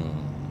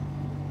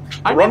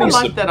 I never Ronnie's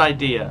liked that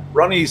idea.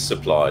 Ronnie's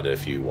supplied a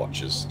few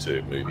watches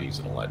to movies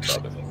and all that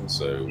type of thing.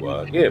 So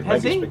yeah,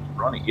 Has maybe he? speak to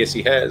Ronnie. Yes,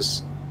 he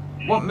has.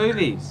 What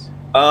movies?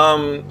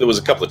 There was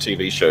a couple of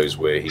TV shows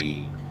where I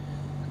think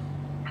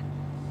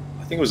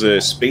it was a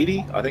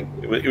Speedy.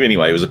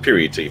 Anyway, it was a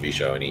period TV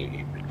show, and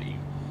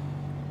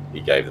he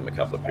gave them a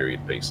couple of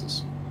period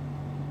pieces.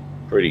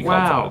 Pretty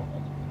Wow.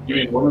 confident. You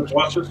mean women's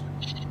watches?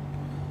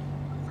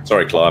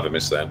 Sorry, Clive, I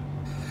missed that.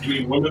 You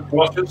mean women's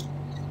watches?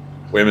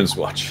 Women's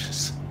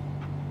watches.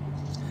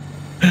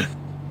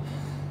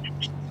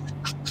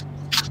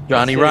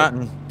 Johnny That's it.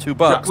 Rotten,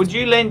 $2. Would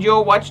you lend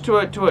your watch to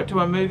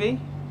a movie?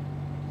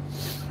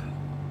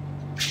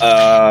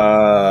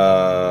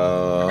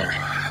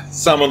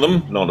 Some of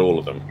them, not all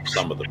of them.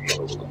 Some of them, not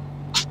all of them.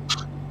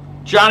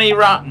 Johnny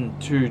Rotten,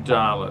 $2.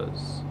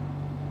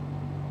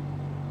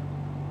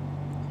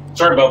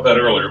 Sorry about that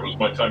earlier. It was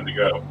my time to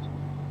go.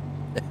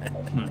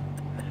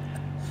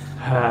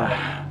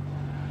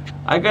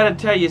 I gotta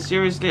tell you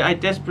seriously,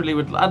 I'd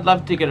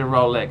love to get a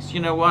Rolex. You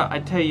know what? I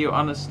tell you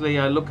honestly,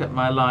 I look at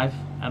my life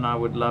and I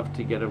would love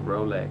to get a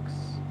Rolex.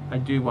 I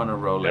do want a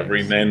Rolex.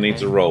 Every man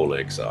needs a okay?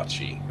 Rolex,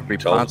 Archie. Every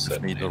Told us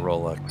pontiff that, needs a man.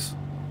 Rolex.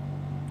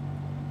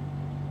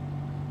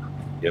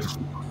 Yep.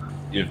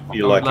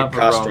 You're I like love a a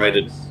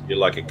castrated. Rolex. You're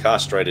like a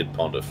castrated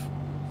pontiff.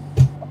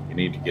 You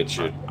need to get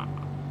your.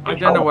 I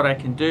don't know what I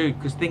can do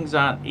because things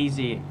aren't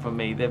easy for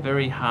me. They're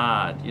very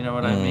hard. You know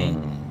what I mean?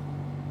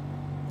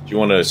 Do you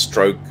want to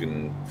stroke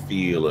and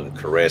feel and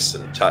caress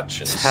and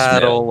touch and Tad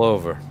smell? all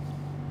over.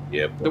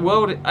 Yep. The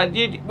world.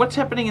 What's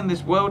happening in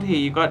this world here?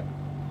 You got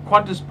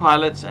Qantas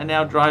pilots are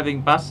now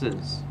driving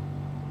buses.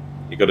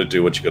 You got to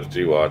do what you got to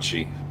do,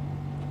 Archie.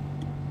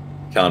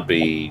 Can't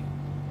be.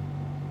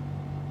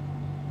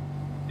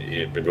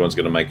 Everyone's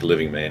going to make a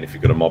living, man. If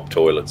you've got to mop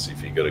toilets,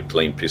 if you've got to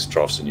clean piss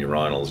troughs and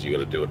urinals, you got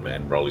to do it,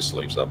 man. Roll your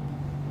sleeves up.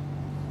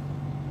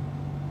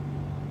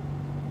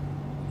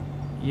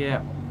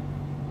 Yeah.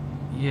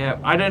 Yeah,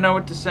 I don't know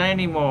what to say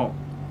anymore.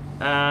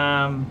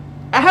 How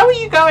are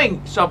you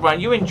going, Sobran?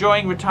 You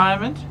enjoying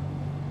retirement?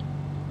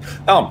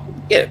 Yeah.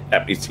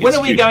 It's When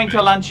are we huge, going man.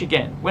 to lunch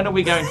again? When are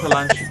we going to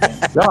lunch again?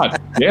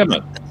 God damn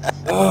it.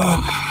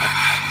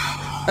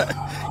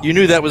 You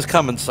knew that was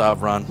coming,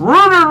 Savron. Rooter,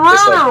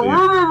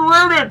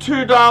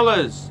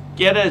 $2.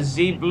 Get a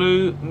Z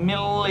Blue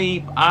Middle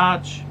Leap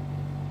Arch.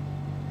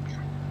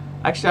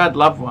 Actually, I'd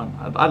love one.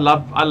 I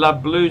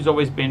love blue's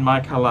always been my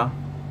color.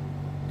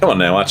 Come on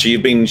now, Archie.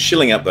 You've been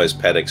shilling up those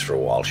paddocks for a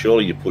while.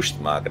 Surely you pushed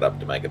the market up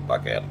to make a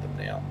buck out of them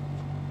now.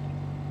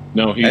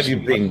 No, Have you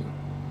been?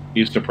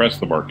 he's suppressed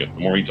the market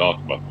the more he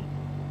talks about them.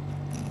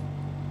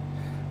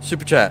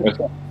 Super chat.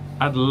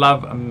 I'd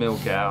love a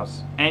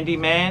Milgauss. Andy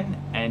Man,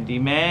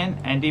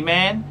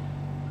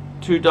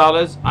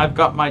 $2. I've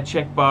got my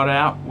check bar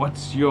out.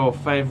 What's your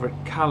favorite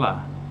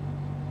color?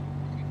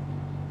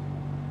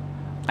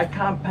 I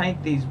can't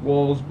paint these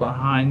walls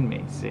behind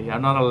me. See,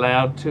 I'm not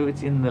allowed to.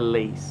 It's in the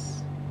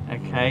lease.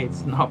 Okay,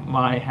 it's not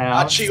my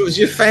house. Archie, it was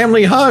your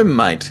family home,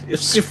 mate. It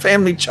was your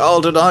family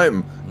childhood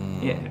home.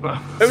 Yeah, well,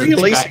 Who are you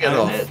leasing it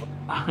off?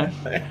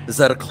 Is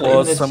that a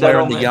clause In the somewhere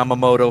in the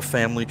settlement. Yamamoto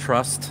family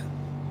trust?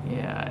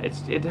 Yeah,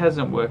 it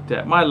hasn't worked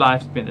out. My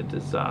life's been a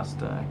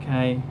disaster.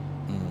 Okay.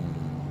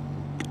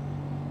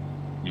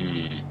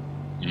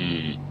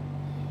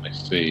 I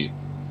see.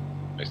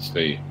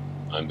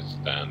 I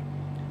understand.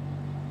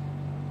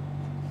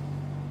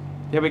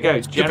 Here we go.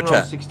 Super General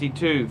chat.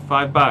 62,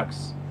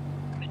 $5.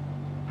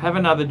 Have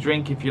another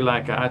drink if you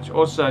like, Arch.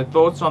 Also,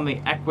 thoughts on the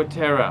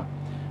Aquaterra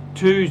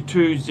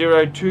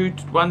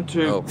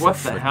 220212. Oh, What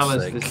for the hell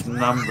is frick's this sake.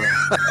 number?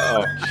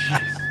 Oh,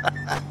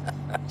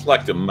 it's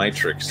like the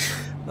Matrix.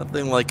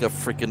 Nothing like a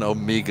freaking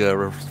Omega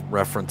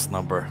reference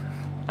number.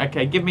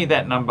 Okay, give me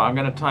that number. I'm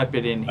going to type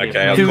it in here.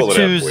 Okay, I'll call it out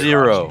for you,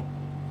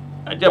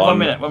 220 Yeah, one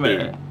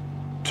minute.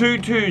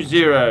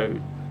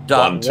 220.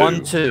 dot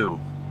 12. 12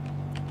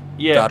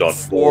 Yeah. dot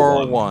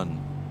 41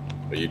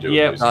 What are you doing?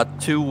 Yep. Lucy?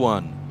 dot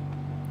 21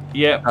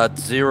 Yeah. dot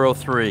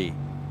 03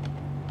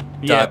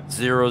 Yeah. dot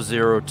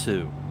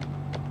 002.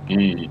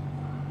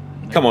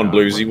 Come on,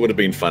 Bluesy. Would have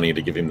been funny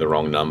to give him the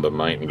wrong number,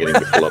 mate, and get him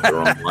to fill up the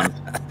wrong one.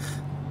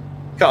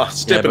 God,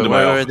 step into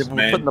my office, we're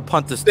man. putting the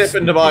punt to Step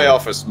into my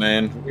office,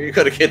 man. You've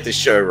got to get this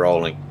show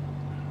rolling.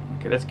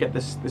 Okay, let's get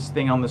this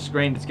thing on the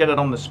screen. Let's get it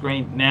on the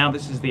screen now.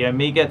 This is the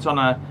Omega. It's on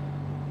a,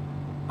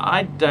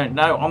 I don't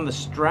know, on the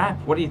strap.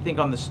 What do you think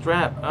on the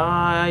strap?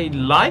 I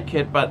like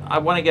it, but I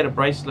want to get a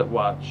bracelet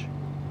watch.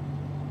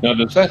 Now,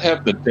 does that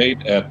have the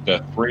date at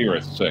 3 or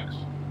at 6?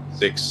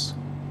 6.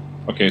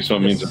 Okay, so it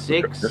The means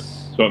 6.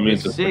 So it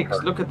means The it's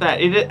 6. Look at that.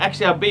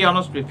 Actually, I'll be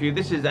honest with you.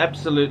 This is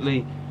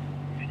absolutely,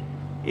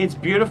 it's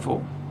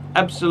beautiful.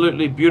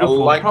 Absolutely beautiful.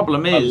 like- the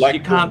problem I is like you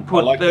can't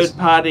put this.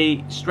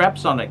 third-party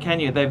straps on it, can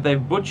you?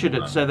 They've butchered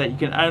it so that you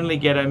can only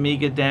get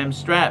Omega damn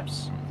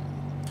straps.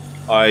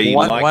 I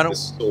Why like don't- the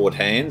sword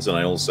hands, and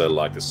I also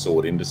like the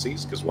sword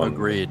indices, because one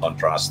Agreed.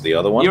 contrasts the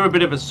other one. You're a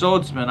bit of a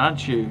swordsman,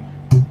 aren't you?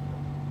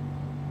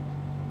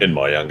 In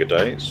my younger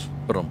days.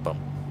 Ba-dum-bum.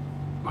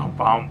 Bum,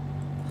 bum.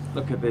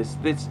 Look at this.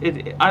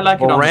 I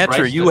like it Well, on Rancher, the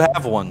bracelet. you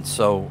have one,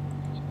 so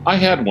I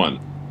had one.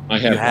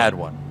 you had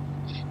one.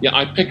 Yeah,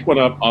 I picked one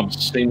up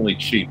obscenely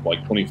cheap,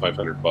 like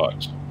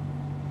 $2,500.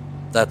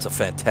 That's a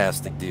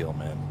fantastic deal,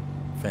 man.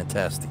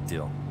 Fantastic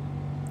deal.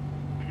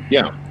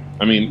 Yeah,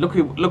 I mean, Look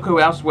who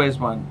else wears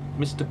one.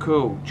 Mr.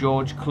 Cool,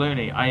 George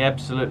Clooney. I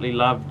absolutely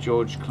love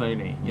George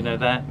Clooney. You know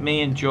that? Me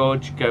and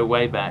George go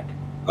way back.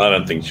 I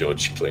don't think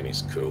George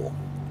Clooney's cool.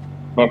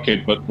 okay,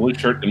 but blue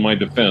shirt. In my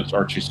defense,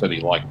 Archie said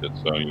he liked it,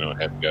 so I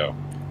had to go.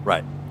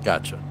 Right.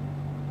 Gotcha.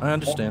 I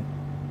understand.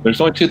 There's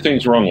only 2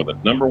 things wrong with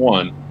it. Number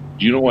one,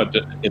 do you know what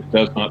it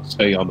does not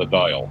say on the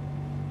dial?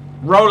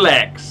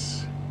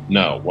 Rolex.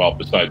 No. Well,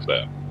 besides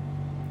that,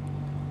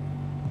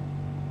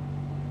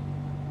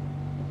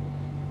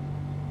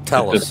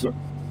 Tell us.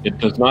 it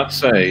does not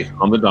say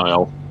on the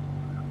dial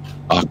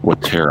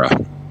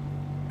Aquaterra.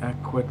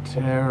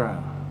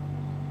 Aquaterra.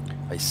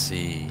 I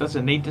see. Does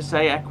it need to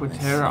say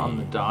Aquaterra I on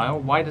the see. dial?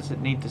 Why does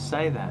it need to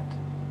say that?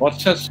 Well, it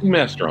says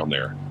Seamaster on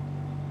there.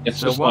 It's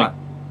So just what?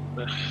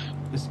 like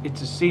It's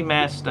a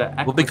Seamaster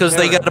Aquaterra. Well, because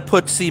they got to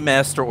put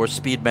Seamaster or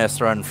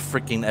Speedmaster on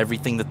freaking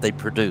everything that they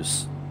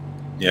produce.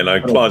 Yeah,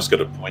 no, Clive's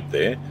got a point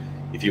there.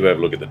 If you have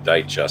a look at the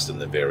date just and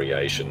the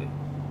variation,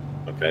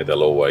 okay,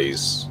 they'll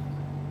always,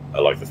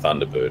 like the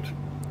Thunderbird,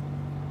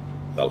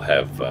 they'll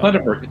have...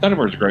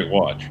 Thunderbird's a great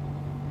watch.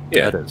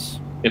 yeah, That is.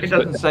 It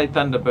doesn't say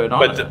Thunderbird on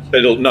but it.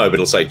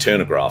 it'll say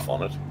Turnograph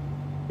on it.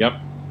 Yep.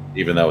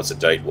 Even though it's a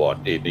date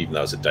even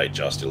though it's a date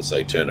just, it'll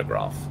say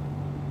Turnograph.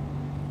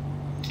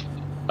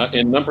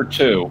 And number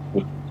 2,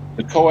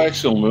 the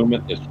coaxial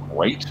movement is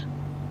great,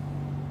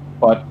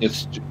 but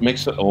it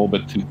makes it a little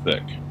bit too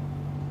thick.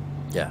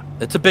 Yeah.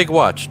 It's a big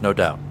watch, no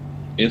doubt.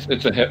 It's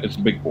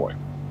a big boy.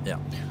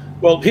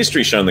 Well,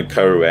 history's shown the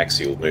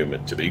coaxial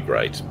movement to be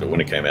great, but when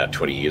it came out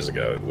 20 years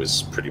ago, it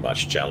was pretty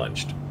much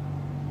challenged.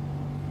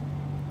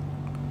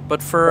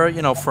 But for,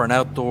 for an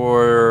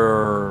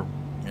outdoor,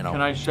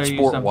 Can I show you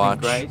sport something watch.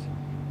 great?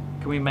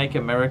 Can we make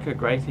America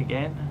great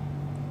again?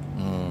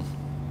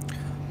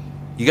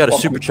 You got a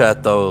super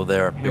chat though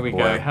there. Here we big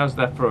go. boy. How's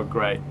that for a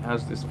great?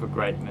 How's this for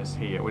greatness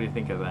here? What do you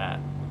think of that?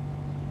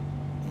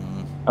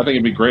 I think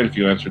it'd be great if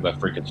you answered that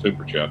freaking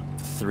super chat.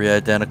 3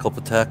 identical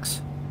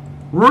Pateks.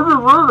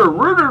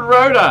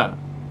 Rotor.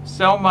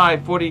 Sell my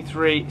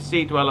 43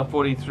 Sea Dweller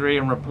 43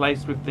 and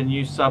replace with the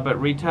new sub at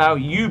retail.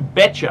 You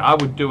betcha, I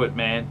would do it,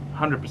 man.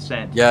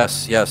 100%.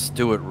 Yes, yes,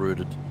 do it,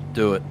 Rooted.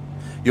 Do it.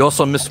 You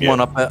also missed one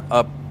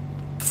up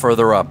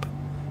further up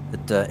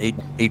at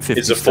 850.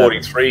 Is a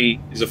 43?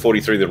 Is a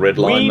 43 the red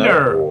line?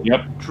 Wiener. Though,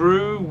 Yep.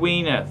 Drew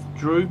Wiener.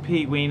 Drew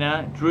P.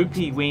 Wiener.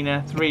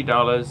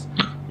 $3.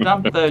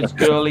 Dump those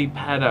girly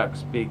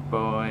paddocks, big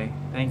boy.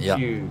 Thank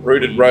you.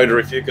 Rooted Rotor,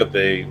 if you got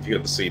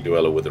the Sea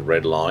Dweller with a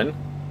red line,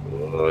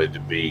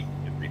 it'd be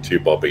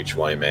 $2 bob each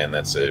way, man.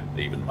 That's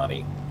even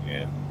money.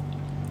 Yeah.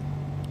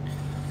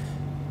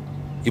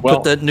 You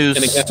put that new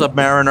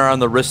Submariner on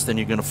the wrist, and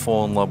you're going to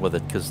fall in love with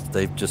it because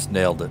they've just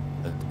nailed it.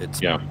 It's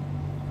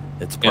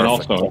perfect. And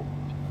also,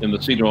 in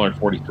the Sea Dweller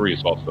 43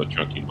 is also a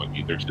chunky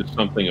monkey. There's just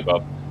something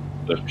about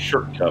the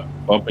shirt cuff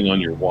bumping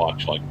on your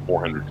watch like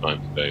 400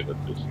 times a day that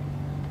just.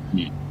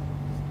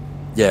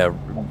 Yeah,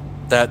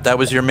 that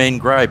was your main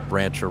gripe,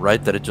 Rancher,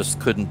 right? That it just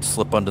couldn't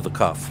slip under the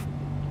cuff.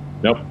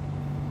 Nope.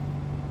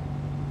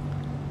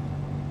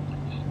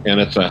 And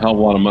it's a hell of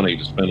a lot of money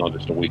to spend on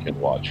just a weekend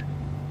watch.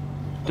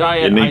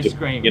 Diet ice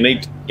cream. You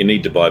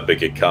need to buy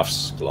bigger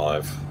cuffs,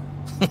 Clive.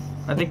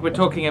 I think we're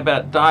talking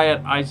about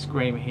diet ice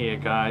cream here,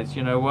 guys.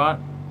 You know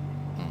what?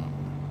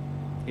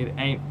 It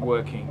ain't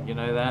working. You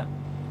know that?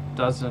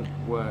 Doesn't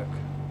work.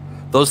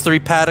 Those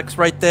 3 paddocks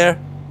right there,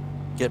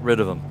 get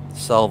rid of them.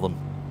 Sell them.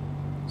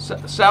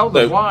 Sell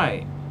them?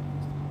 Why?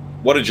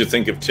 What did you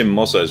think of Tim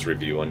Mosso's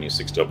review on your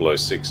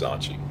 6006,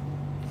 Archie?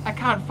 I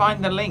can't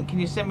find the link. Can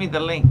you send me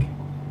the link?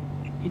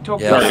 He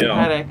talked Yeah, about the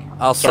paddock.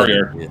 I'll send Sorry,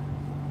 it. Archie.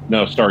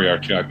 No, sorry,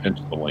 Archie. I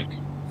pinched the link.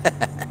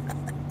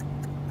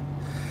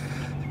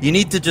 You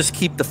need to just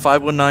keep the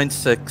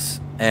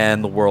 5196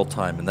 and the world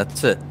time, and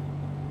that's it.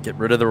 Get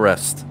rid of the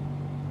rest.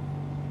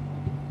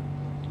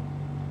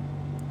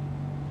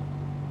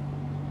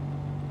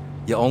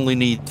 You only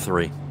need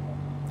 3.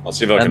 I'll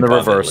see if I can and the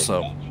find that reverse,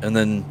 link. and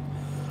then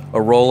a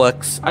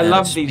Rolex. I and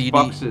love a these Speedy,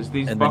 boxes.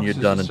 These and then you're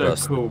boxes done are and so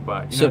dusted. cool,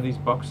 but you So- know these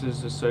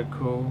boxes are so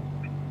cool.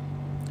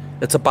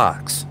 It's a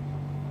box.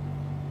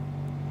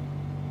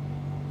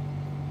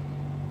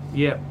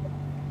 Yep.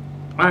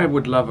 I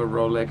would love a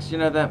Rolex. You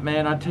know that,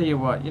 man? I tell you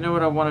what. You know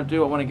what I want to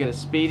do? I want to get a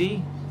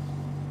Speedy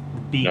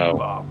beat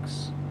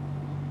box.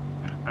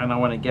 And I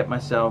want to get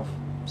myself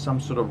some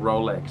sort of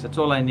Rolex. That's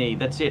all I need.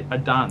 That's it.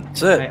 I'm done.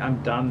 That's it. Okay?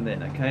 I'm done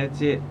then. Okay?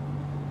 That's it.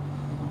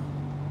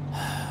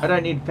 I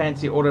don't need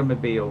fancy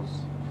automobiles.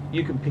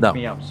 You can pick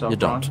me up, Sopron. You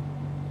don't.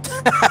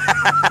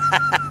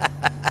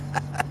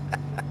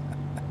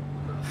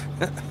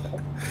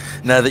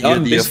 Now that you're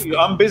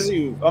I'm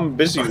busy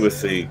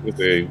with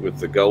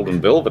the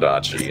golden velvet,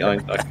 Archie. I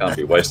can't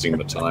be wasting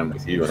my time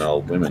with you and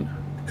old women.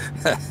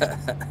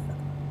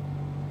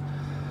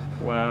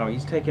 Wow,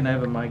 he's taken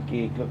over my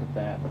gig. Look at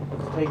that.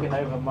 He's taken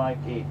over my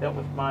gig. That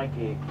was my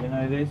gig. You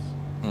know this?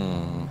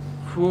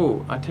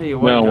 Phew, I tell you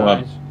what, Now,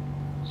 guys.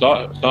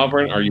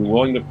 Sovereign, are you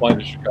willing to fly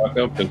to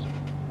Chicago? Because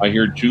I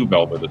hear Jew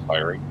Velvet is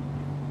hiring.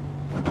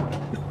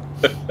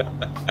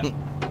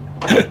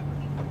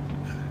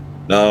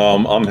 No,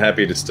 I'm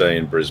happy to stay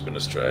in Brisbane,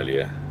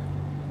 Australia.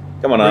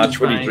 Come on, Arch,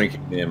 what are you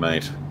drinking there,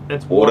 mate?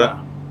 That's water.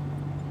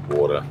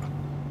 Water.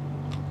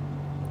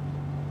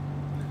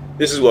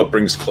 This is what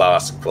brings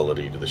class and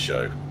quality to the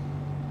show.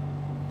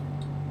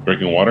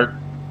 Drinking water?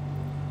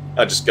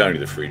 Just going to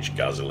the fridge,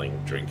 guzzling,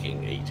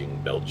 drinking, eating,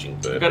 belching,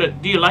 burping. Got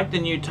it. Do you like the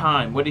new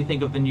time? What do you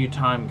think of the new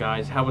time,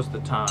 guys? How was the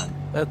time?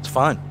 That's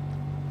fine.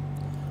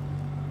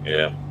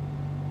 Yeah.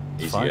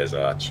 Easy as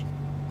Arch.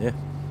 Yeah.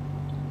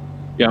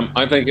 Yeah,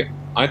 I think the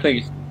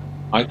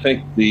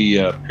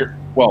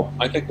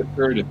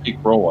period of peak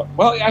Rolex.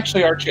 Well,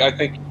 actually, Archie, I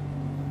think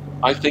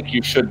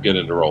you should get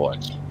into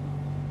Rolex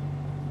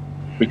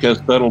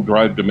because that'll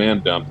drive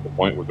demand down to the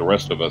point where the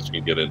rest of us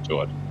can get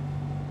into it.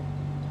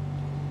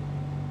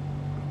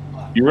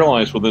 You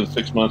realize within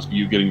 6 months of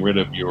you getting rid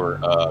of your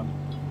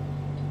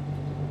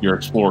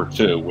Explorer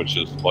 2, which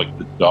is like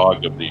the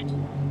dog of the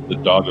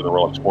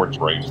Rolex sports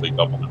range, they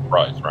doubled in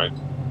price, right?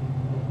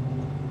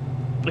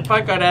 If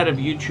I got out of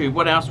YouTube,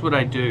 what else would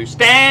I do?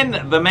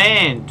 Stan the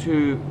man,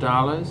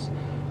 $2.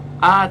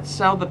 Art,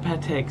 sell the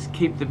Pateks,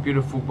 keep the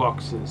beautiful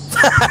boxes.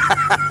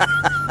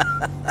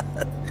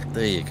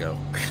 There you go.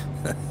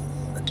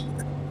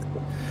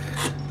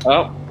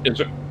 Oh,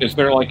 is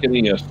there like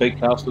any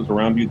steakhouses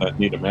around you that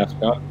need a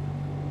mascot?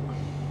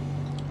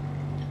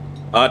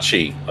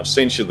 Archie, I've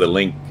sent you the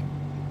link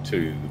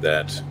to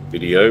that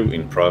video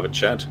in private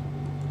chat.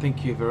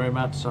 Thank you very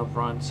much,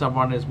 Sopron.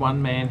 Someone is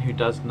one man who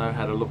does know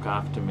how to look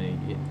after me.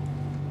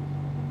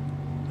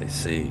 I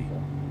see.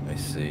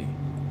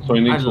 So he I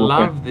needs to look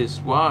love this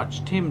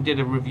watch. Tim did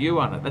a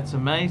review on it. That's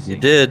amazing. You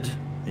did.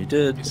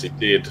 Yes, it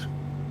did.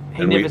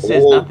 He never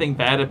says nothing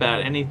bad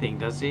about anything,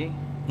 does he?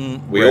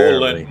 We all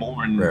learned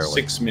more in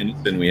 6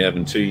 minutes than we have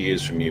in 2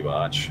 years from you,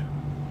 Arch.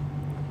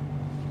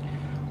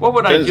 What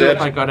would I Turns do out-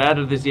 if I got out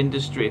of this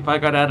industry? If I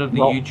got out of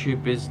the Well-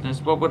 YouTube business,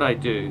 what would I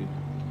do?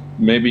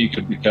 Maybe you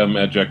could become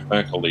adjunct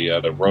faculty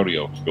at a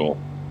rodeo school.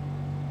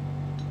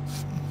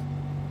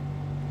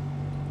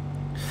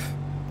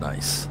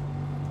 Nice.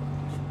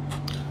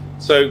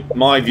 So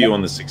my view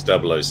on the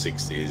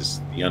 6006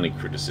 is the only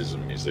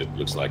criticism is it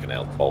looks like an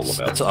bowl of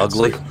alphabet It's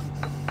ugly. soup.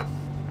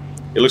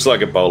 It looks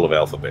like a bowl of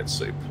alphabet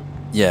soup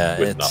Yeah,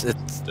 with it's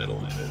nothing little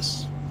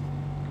letters.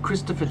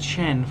 Christopher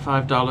Chen,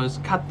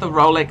 $5. Cut the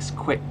Rolex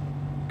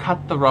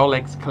Cut the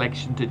Rolex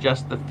collection to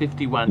just the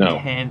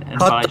 5110 and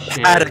buy cut the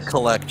shares. Patek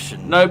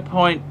collection. No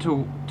point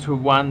to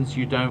ones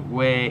you don't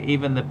wear.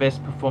 Even the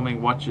best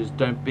performing watches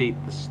don't beat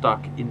the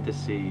stock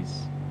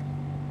indices.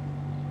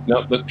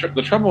 No, the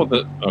trouble with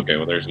the... Okay,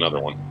 well, there's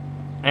another one.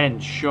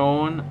 And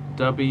Sean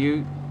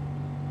W,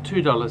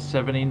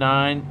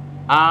 $2.79.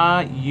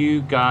 Are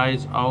you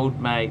guys old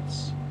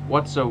mates?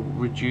 What's a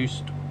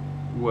reduced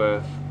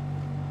worth?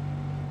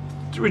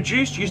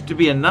 Reduced used to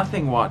be a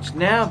nothing watch.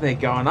 Now they're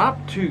going up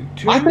to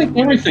I think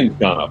everything's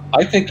gone up.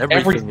 I think Everything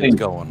everything is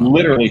going up.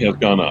 literally has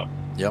gone up.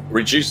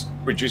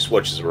 Reduced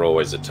watches were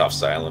always a tough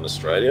sale in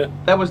Australia.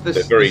 That was the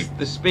They're very-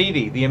 the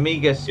Speedy, the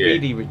Amiga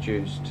Speedy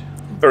reduced.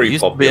 Very You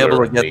used to be popular. able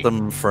to in get the-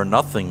 them for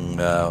nothing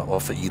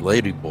off of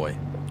eLadyBoy.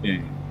 Yeah.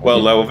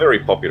 Well, they were very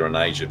popular in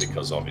Asia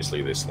because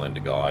obviously they're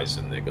slender guys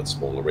and they've got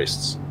smaller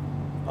wrists.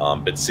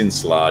 But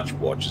since large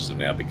watches have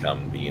now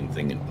become the in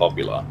thing and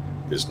popular,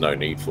 there's no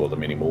need for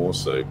them anymore.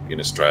 So in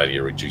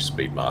Australia, reduced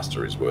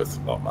Speedmaster is worth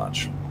not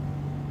much.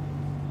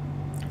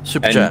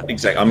 Super And chat.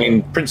 exactly, I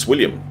mean Prince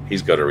William,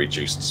 he's got a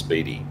reduced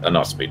Speedy, not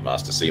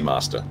Speedmaster,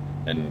 Seamaster,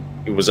 and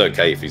it was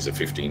okay if he's a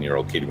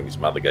 15-year-old kid when his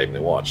mother gave him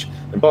the watch.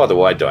 And by the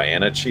way,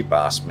 Diana, cheap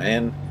ass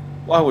man,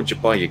 why would you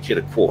buy your kid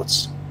a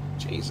quartz?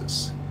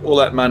 Jesus, all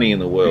that money in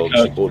the world,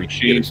 she bought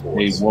Because your kid a she's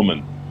quartz. a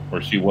woman, or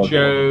she was.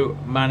 Joe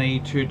Money,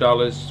 $2,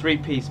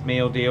 3-piece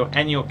meal deal,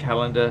 annual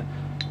calendar,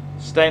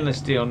 stainless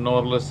steel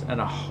Nautilus, and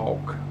a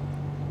Hulk.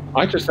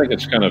 I just think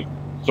it's kind of.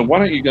 So why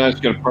don't you guys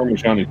get a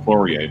Parmigiani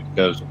Poirier,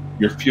 because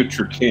your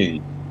future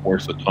king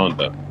wears the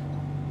Tonda.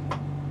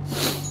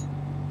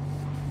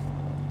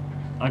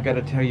 I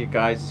gotta tell you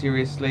guys,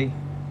 seriously,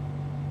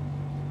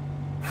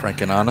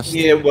 Frank and honest.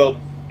 Yeah, well,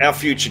 our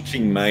future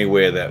king may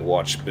wear that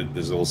watch, but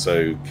there's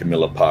also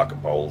Camilla Parker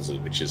Bowles,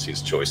 which is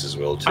his choice as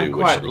well too. I which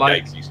quite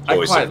like negates his I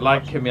choice quite of-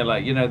 like Camilla.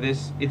 You know,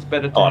 this it's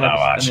better to Oh have no, an-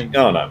 Archie!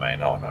 Oh no,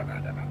 man! Oh no!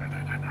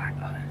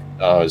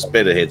 Oh, there's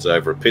better heads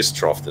over a piss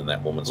trough than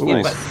that woman's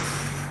Yeah,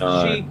 face.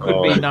 but she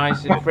could be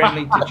nice and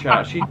friendly to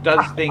Charles. She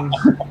does things.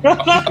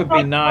 She could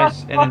be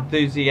nice and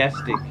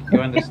enthusiastic. You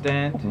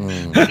understand?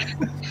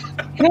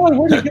 God,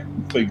 where did you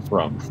get this thing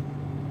from?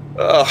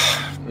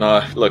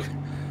 No, look,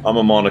 I'm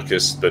a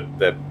monarchist, but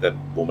that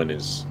woman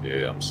is.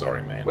 Yeah, I'm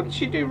sorry, man. What did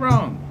she do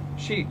wrong?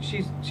 She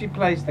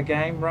plays the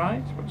game,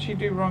 right? What did she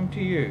do wrong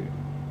to you?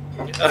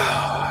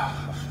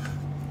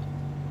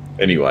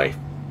 Anyway,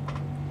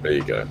 there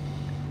you go.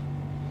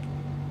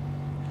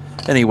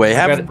 Anyway,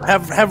 I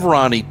have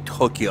Ronnie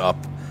hook you up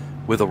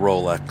with a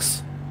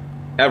Rolex.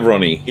 Have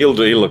Ronnie. He'll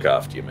look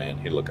after you, man.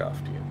 He'll look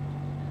after you.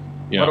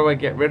 Yeah, What do I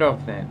get rid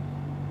of then?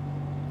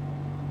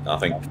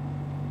 Nothing.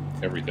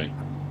 everything.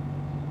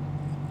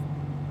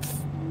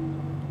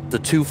 The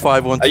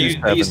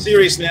 25127 Are you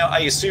serious now?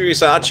 Are you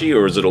serious, Archie,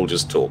 or is it all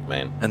just talk,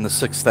 man? and the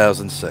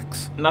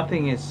 6006.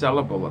 Nothing is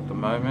sellable at the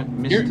moment.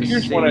 Mr.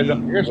 Here's C, what I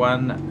don't- here's-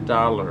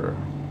 $1.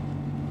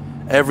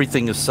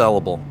 Everything is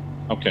sellable.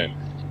 Okay.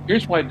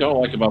 Here's what I don't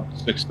like about the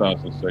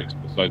 6006,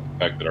 besides the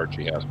fact that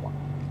Archie has one.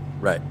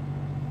 Right.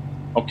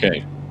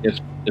 Okay, it's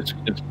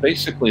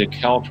basically a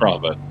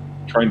Caltrava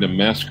trying to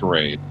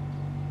masquerade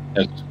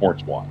as a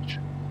sports watch.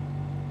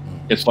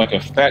 It's like a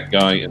fat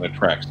guy in a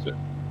tracksuit.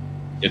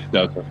 It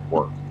doesn't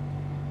work.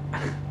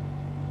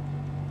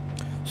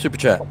 Super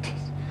chat.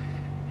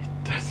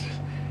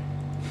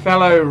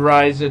 Fellow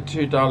Riser,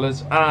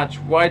 $2. Arch,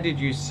 why did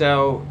you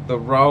sell the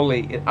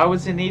Rolly? I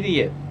was an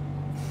idiot.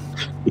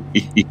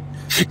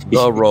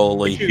 The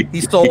Rolly.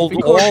 He sold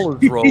all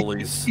his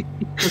Rollies.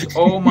 Because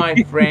all my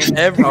friends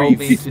Every told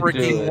me to do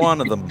freaking it.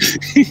 one of them.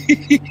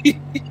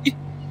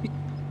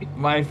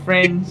 My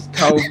friends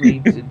told me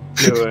to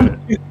do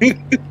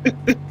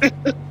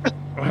it.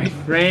 My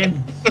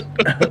friends.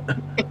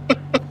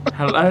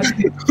 Hello?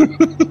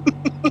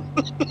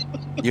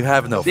 You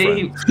have no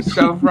See, friends.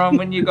 so from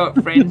when you got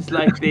friends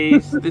like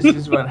these, this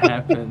is what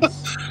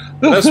happens.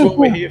 That's what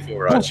we're here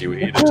for, Archie. We're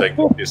here to take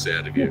the piss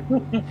out of you.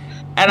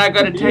 And I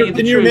got to tell you the Can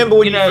truth. you remember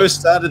when you know, first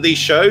started these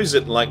shows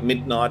at like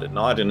midnight at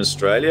night in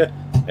Australia,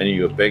 and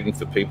you were begging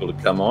for people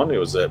to come on? It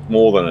was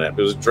more than that.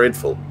 It was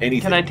dreadful.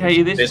 Anything. Can I tell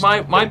you this?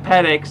 Best- My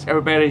Pateks are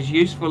about as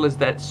useful as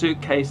that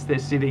suitcase they're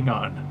sitting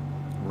on.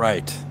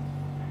 Right.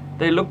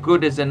 They look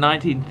good as a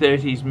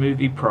 1930s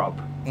movie prop.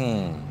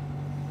 Hmm.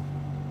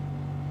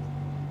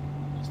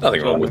 There's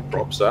nothing wrong with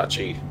props,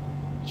 Archie.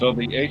 So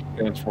the H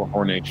stands for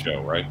Hornate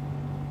Show, right?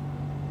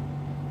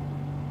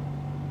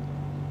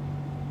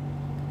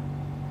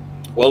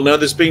 Well, no,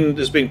 there's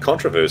been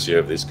controversy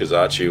over this because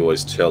Archie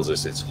always tells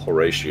us it's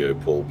Horatio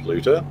Paul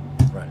Pluto.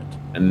 Right.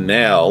 And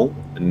now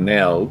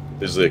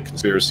there's a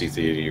conspiracy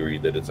theory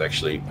that it's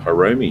actually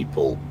Hiromi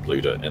pulled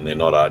Pluto, and they're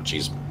not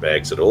Archie's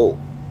bags at all.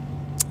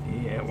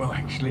 Yeah, well,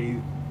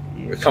 actually...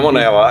 Yeah, Come on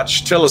now,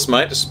 Arch. Tell us,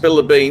 mate. Spill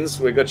the beans.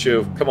 We got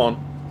you. Come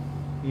on.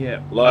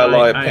 Yeah.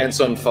 Liar, pants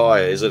on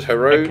fire. Is it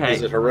Okay.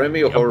 Is it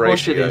Hiromi or Of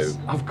course Horatio? it is.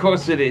 Of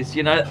course it is.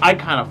 You know, I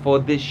can't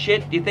afford this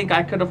shit. Do you think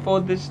I could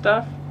afford this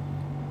stuff?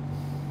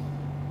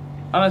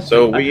 Honestly,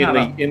 So are we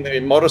in the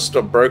modest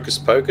or brocus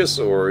pocus,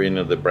 or in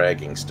the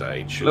bragging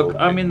stage? Look,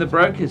 I'm in the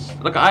brokers.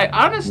 Look, I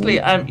honestly,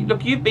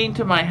 look, you've been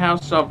to my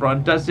house,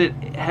 Sovereign. Does it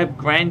have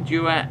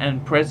grandeur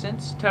and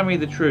presence? Tell me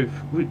the truth.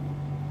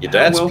 Your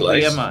dad's How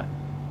wealthy place. am I?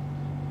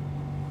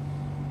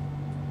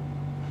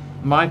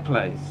 My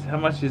place. How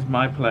much is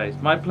my place?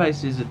 My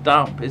place is a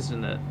dump,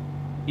 isn't it?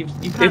 You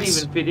can't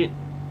even fit it.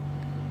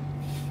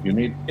 You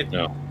need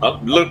no.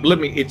 Look, let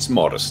me. It's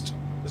modest.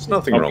 There's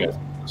nothing wrong with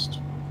modest.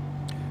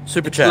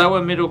 Super chat.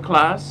 Lower middle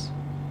class.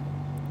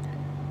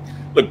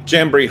 Look,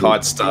 Jamboree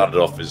Heights started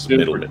off as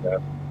middle.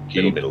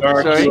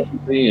 Sorry?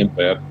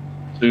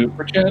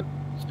 Super chat.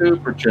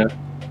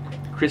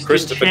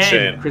 Christopher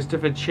Chen.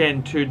 Christopher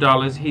Chen,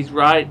 $2. He's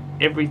right.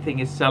 Everything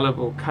is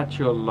sellable. Cut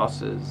your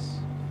losses.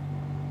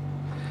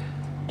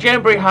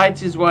 Jamboree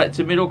Heights is what? It's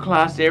a middle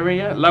class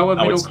area? Lower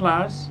middle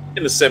class?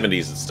 In the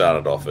 70s, it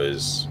started off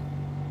as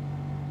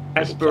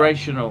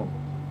aspirational.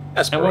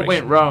 Aspirational. And what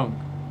went wrong?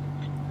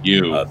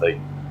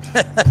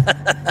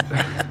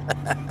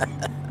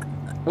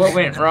 What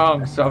went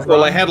wrong, Sovereign?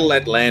 Well, they had all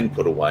that land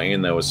put away,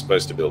 and they were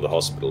supposed to build a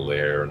hospital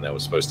there, and they were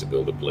supposed to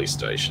build a police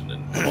station,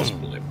 and the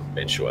hospital never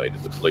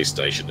eventuated. The police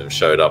station have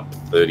showed up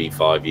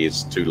 35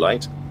 years too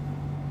late.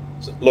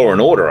 So, law and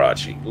order,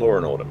 Archie. Law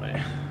and order,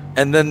 man.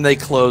 And then they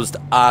closed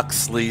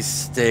Oxley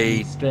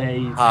State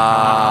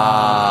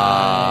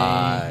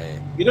High.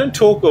 You don't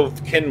talk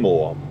of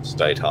Kenmore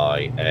State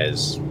High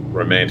as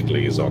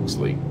romantically as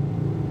Oxley.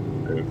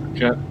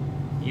 Yeah,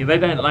 they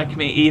don't like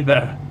me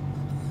either.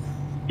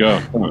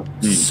 Go, come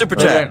on. Super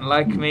They chat. don't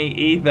like me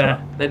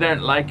either. They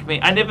don't like me.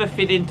 I never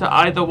fit into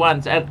either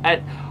ones.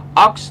 At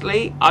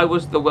Oxley, I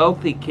was the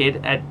wealthy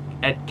kid. At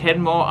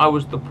Kenmore, I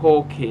was the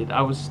poor kid.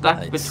 I was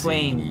stuck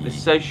between the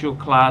social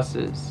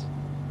classes.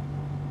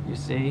 You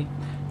see?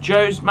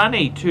 Joe's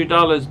Money,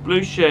 $2.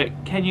 Blue shirt,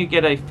 can you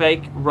get a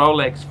fake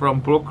Rolex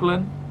from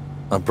Brooklyn?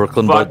 A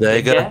Brooklyn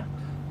Bodega? Yeah.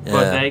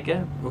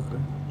 Bodega?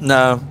 Brooklyn.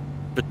 No,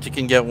 but you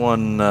can get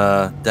one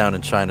down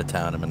in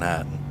Chinatown in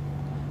Manhattan.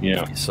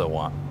 Yeah. If you so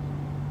want.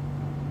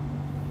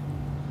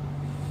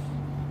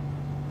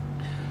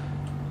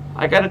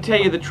 I gotta tell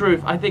you the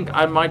truth. I think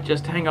I might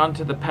just hang on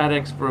to the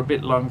Pateks for a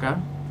bit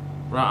longer.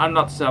 Right, I'm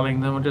not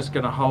selling them. I'm just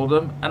gonna hold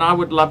them. And I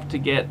would love to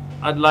get.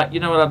 You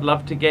know what I'd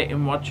love to get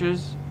in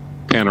watches?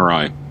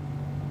 Panerai.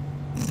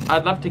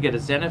 I'd love to get a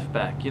Zenith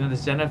back. You know the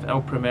Zenith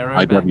El Primero.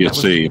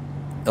 IWC.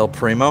 El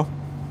Primo.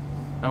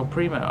 El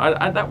Primo.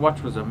 That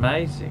watch was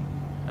amazing.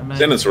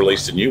 Zenith's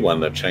released a new one.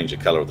 They've changed the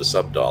color of the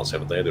subdials,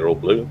 haven't they? They're all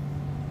blue.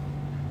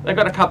 They've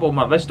got a couple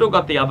more. They've still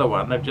got the other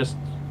one. They've just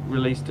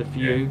released a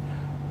few.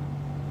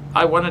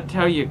 I want to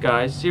tell you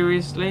guys,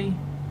 seriously.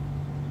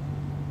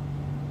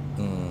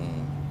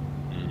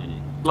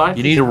 Life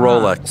You need a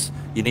Rolex.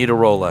 You need a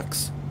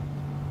Rolex.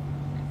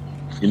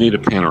 You need a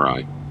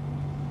Panerai.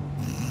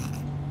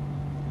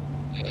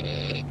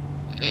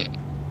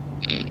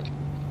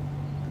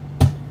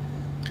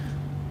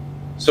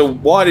 So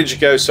why did you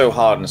go so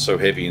hard and so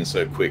heavy and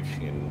so quick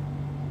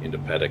into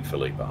Patek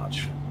Philippe,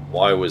 Arch?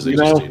 Why was it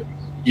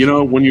You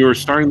know, when you were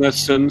starting that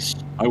sentence,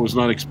 I was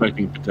not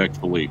expecting Patek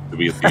Philippe to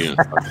be at the end.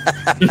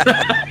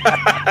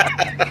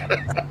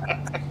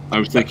 I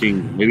was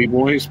thinking Lady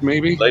Boys,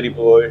 maybe? Lady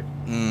Boy.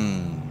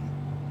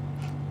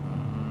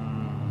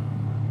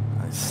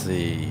 I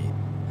see.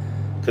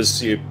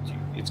 Because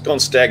it's gone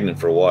stagnant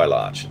for a while,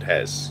 Arch. It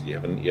has. You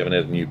haven't had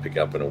a new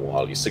pickup in a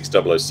while. Your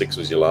 6006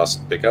 was your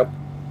last pickup?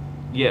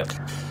 Yeah.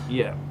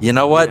 Yeah. You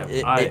know what?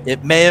 Yeah,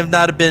 It may have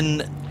not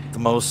been the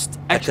most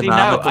actually, no,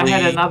 economically... I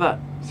had another.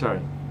 Sorry.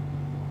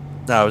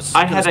 No,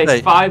 I had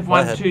a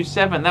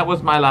 5127. That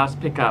was my last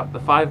pickup. The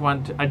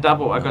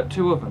 512. I got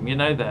two of them. You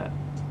know that.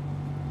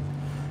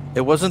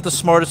 It wasn't the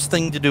smartest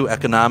thing to do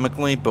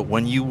economically, but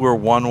when you were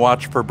one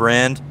watch per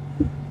brand,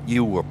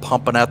 you were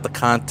pumping out the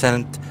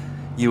content.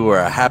 You were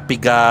a happy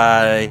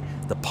guy.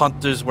 The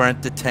punters were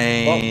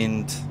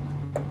entertained.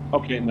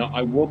 Okay, now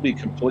I will be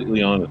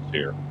completely honest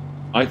here.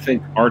 I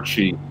think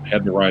Archie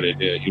had the right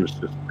idea. He was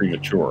just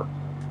premature,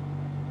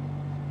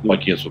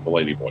 like he is with the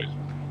Lady Boys.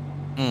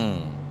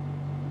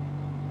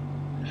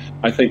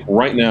 I think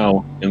right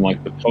now, in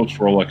like the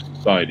post-Rolex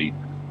society,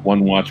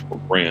 one watch per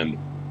brand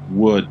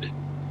would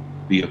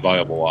be a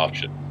viable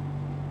option.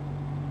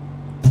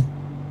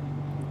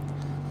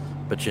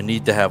 But you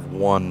need to have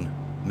one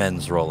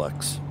men's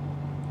Rolex.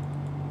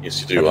 Yes,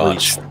 you do,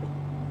 Arch.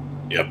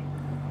 Yep.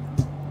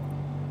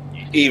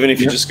 Even if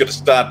you're just going to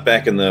start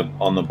back on the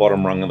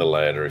bottom rung of the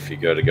ladder, if you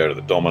go to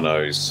the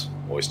Domino's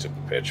Oyster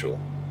Perpetual.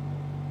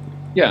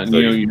 Yeah, and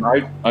you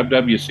know,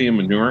 IWC in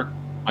Newark,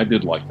 I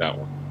did like that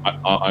one.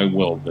 I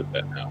will admit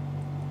that now.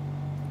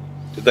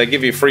 Did they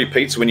give you free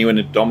pizza when you went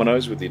to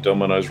Domino's with your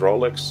Domino's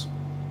Rolex?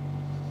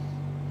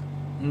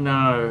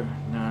 No.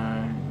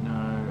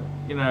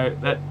 You know,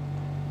 that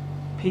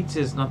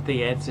pizza's not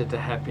the answer to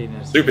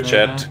happiness. Super you know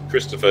chat, that?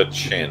 Christopher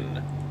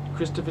Chen.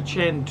 Christopher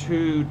Chen,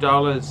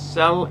 $2.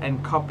 Sell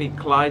and copy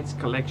Clyde's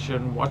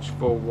collection, watch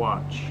for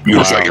watch.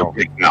 You shut your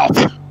big mouth.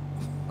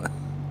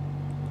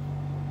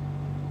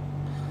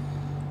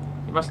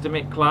 You must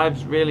admit,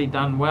 Clive's really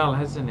done well,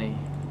 hasn't he?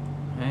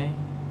 Hey?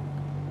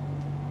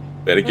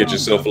 Better get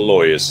yourself a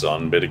lawyer,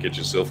 son. Better get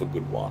yourself a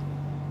good one.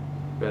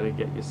 Better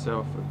get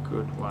yourself a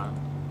good one.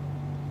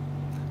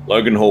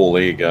 Logan Hall,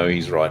 there you go.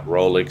 He's right.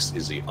 Rolex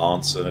is the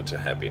answer to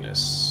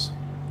happiness.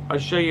 I'll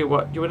show you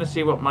what. Do you want to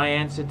see what my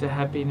answer to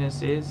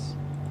happiness is?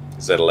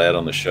 Is that allowed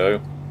on the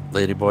show?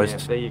 Lady boys. Yeah,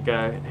 there you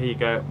go. Here you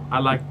go. I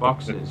like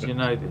boxes. You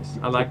know this.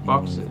 I like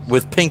boxes.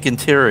 With pink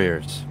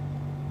interiors.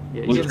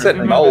 Yeah, Look you at that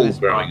remember mole this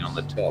growing box? on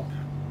the top.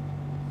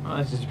 Oh,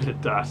 that's just a bit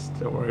of dust.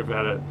 Don't worry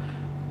about it.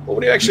 Well,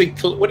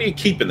 what do you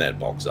keep in that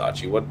box,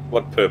 Archie?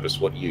 What purpose?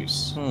 What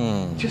use?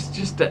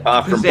 Just to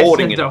Apart from possess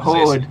hoarding and it, to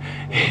hoard.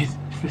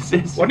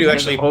 Possess What do you and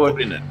actually hoard.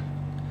 put in it?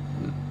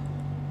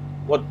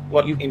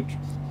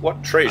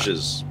 What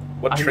treasures?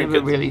 What I trinkets?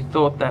 never really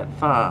thought that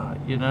far,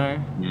 you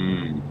know.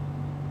 This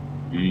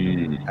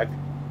you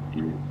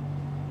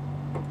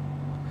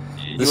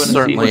want to see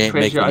certainly what ain't treasure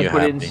making I you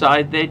put happy.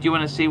 inside there? Do you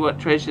want to see what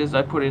treasures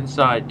I put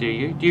inside? Do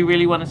you? Do you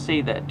really want to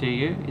see that? Do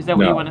you? Is that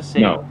what you want to see?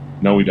 No,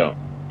 we don't.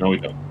 No, we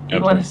don't. You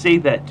want to see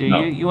that? Do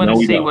No. you? You want No, to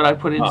we see don't. what I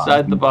put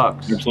inside the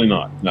box? Absolutely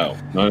not. No.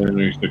 Not in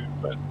any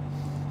circumstance.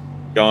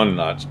 Go on,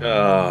 Archie.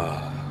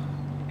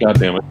 God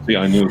damn it. See,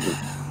 I knew it.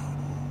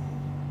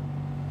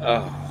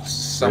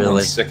 Someone's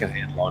Really?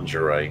 secondhand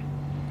lingerie.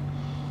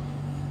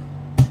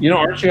 You know,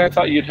 Archie, I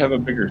thought you'd have a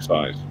bigger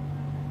size.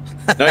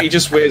 No, he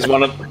just wears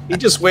one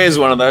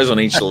of those on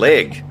each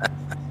leg.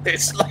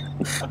 It's like,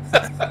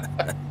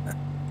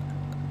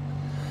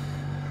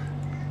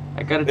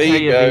 I got to there tell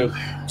you you, go.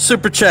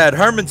 Super chat,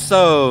 Herman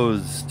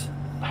Sows.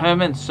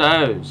 Herman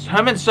Sows.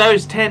 Herman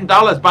Sows,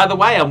 $10. By the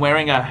way, I'm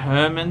wearing a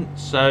Herman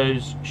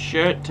Sows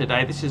shirt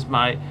today. This is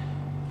my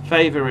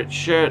favorite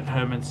shirt,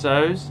 Herman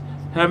Sows.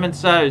 Herman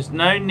Sows,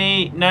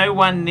 no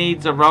one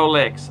needs a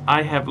Rolex.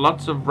 I have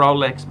lots of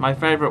Rolex. My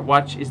favorite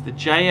watch is the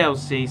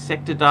JLC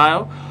sector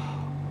dial.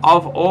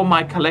 Of all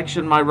my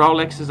collection, my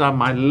Rolexes are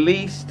my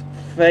least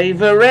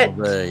favorite.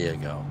 There you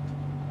go.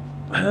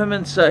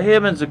 Herman's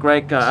a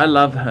great guy. I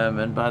love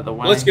Herman, by the way.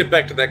 Well, let's get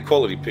back to that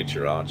quality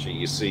picture, Archie.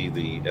 You see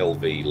the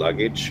LV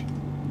luggage,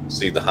 you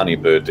see the Honey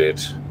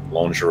Burdette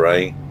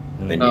lingerie,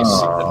 and then you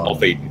see the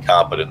off-eaten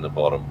carpet in the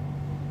bottom.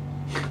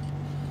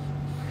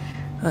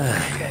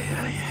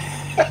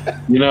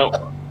 You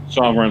know,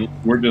 Sovereign,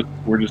 we're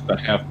just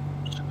a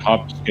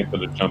hop, skip,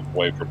 and a jump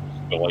away from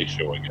this delay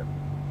show again.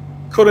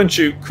 Couldn't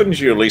you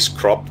at least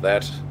crop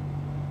that?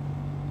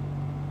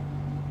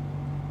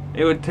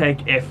 It would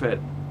take effort.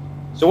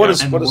 So what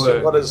does And what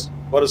work. does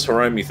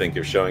Hiromi think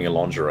of showing a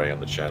lingerie on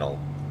the channel?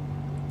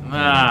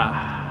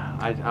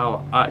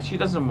 She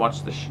doesn't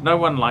watch the no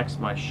one likes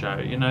my show.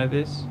 You know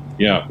this?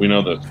 Yeah, we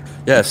know this.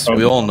 Yes,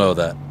 we all know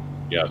that.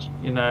 Yes.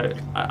 You know,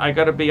 I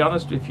got to be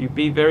honest with you.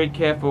 Be very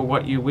careful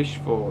what you wish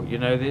for. You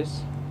know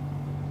this?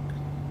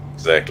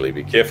 Exactly.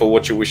 Be careful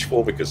what you wish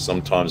for, because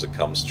sometimes it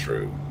comes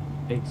true.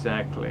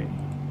 Exactly.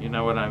 You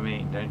know what I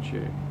mean, don't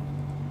you?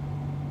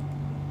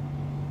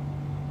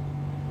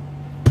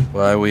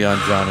 Why are we on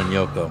John and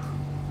Yoko?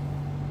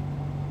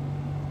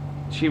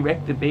 She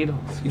wrecked the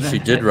Beatles. You know She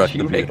that? did wreck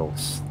the wrecked-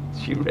 Beatles.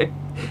 She wrecked.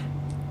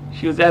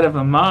 She was out of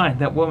her mind.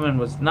 That woman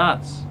was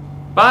nuts.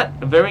 But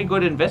a very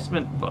good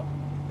investment.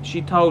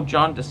 She told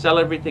John to sell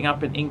everything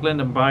up in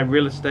England and buy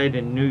real estate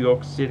in New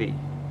York City.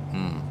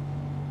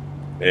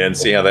 And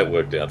see how that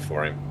worked out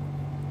for him.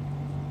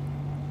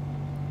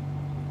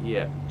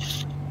 Yeah.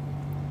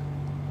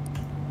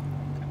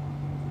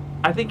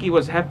 I think he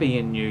was happy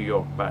in New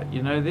York, but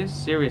you know this?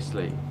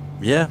 Seriously.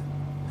 Yeah,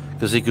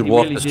 because he could He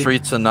walk really the did.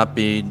 streets and not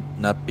be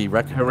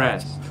recognized.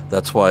 Harassed.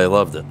 That's why I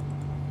loved it.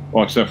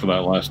 Well, except for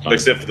that last time.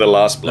 Except for the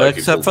last bloke. who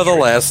Except pulled for the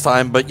trigger. last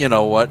time, but you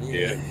know what?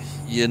 Yeah.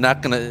 You're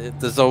not gonna.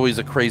 There's always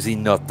a crazy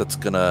nut that's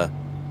gonna,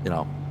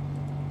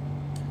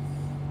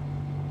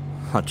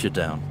 hunt you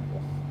down.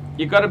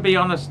 You got to be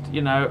honest,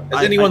 you know.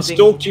 Has anyone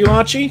stalked you,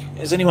 Archie?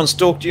 Has anyone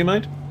stalked you,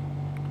 mate?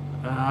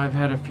 I've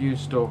had a few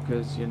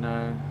stalkers, you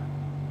know.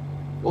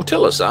 Well,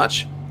 tell us,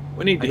 Arch.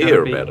 We need to I gotta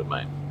hear be- about it,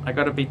 mate. I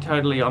got to be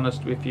totally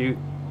honest with you.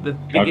 The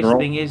biggest Cowgirl?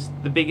 thing is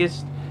the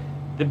biggest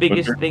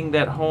thing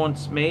that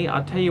haunts me.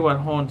 I'll tell you what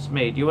haunts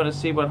me. Do you want to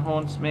see what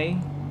haunts me?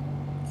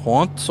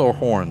 Haunts or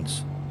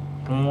horns?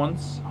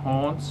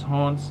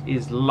 Haunts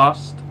is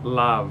lost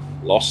love.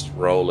 Lost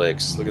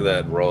Rolex. Look at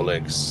that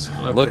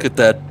Rolex. Look at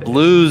that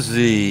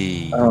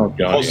bluesy. Oh,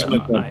 God.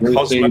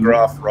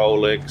 Cosmograph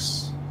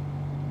Rolex.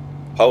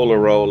 Polar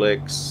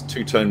Rolex.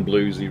 Two-tone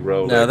bluesy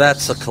Rolex. Now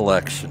that's a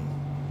collection.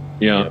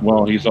 Yeah,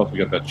 well, he's also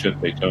got that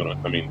shit Daytona.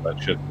 I mean,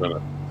 that shit.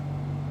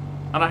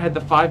 And I had the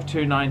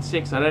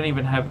 5296. I don't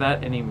even have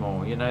that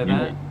anymore. You know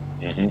that?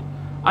 Mm-hmm.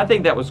 I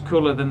think that was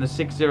cooler than the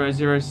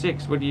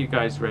 6006. What do you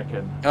guys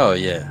reckon? Oh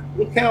yeah.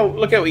 Look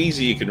how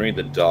easy you can read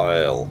the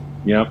dial.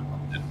 Yep.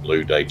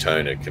 blue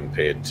Daytona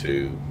compared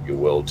to your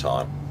World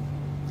Time.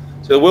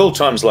 So the World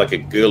Time's like a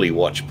girly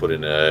watch put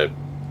in a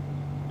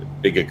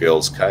bigger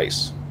girl's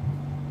case.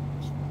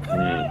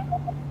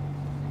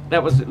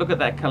 That was, look at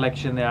that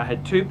collection there. I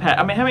had 2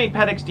 I mean, how many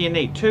Pateks do you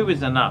need? 2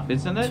 is enough,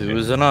 isn't it? 2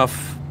 is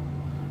enough.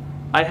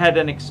 I had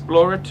an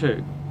Explorer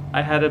 2.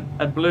 I had a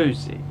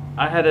Bluesy.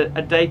 I had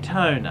a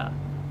Daytona.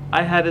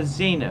 I had a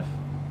Zenith.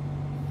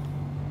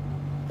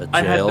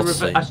 I had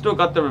the I still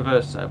got the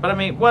Reverso. But I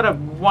mean, what a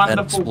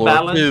wonderful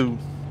balance.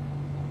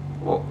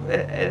 Well,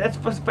 that's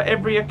for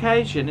every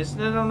occasion, isn't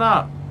it or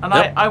not? And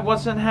yep. I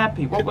wasn't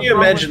happy. What Can you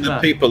imagine the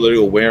people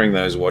who are wearing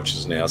those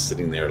watches now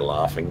sitting there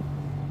laughing?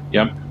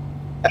 Yep.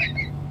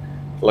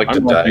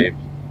 Collector Dave.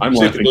 I'm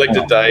laughing.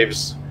 Collector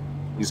Dave's.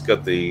 He's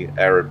got the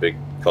Arabic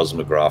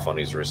cosmograph on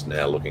his wrist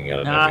now, looking at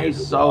it. Nah, he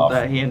sold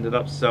that. He ended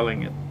up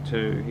selling it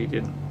too. He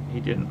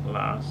didn't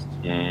last.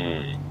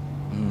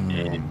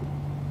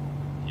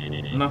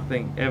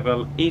 Nothing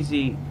ever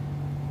easy.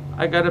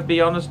 I got to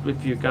be honest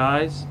with you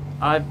guys.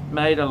 I've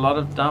made a lot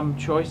of dumb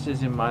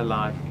choices in my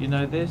life. You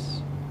know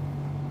this?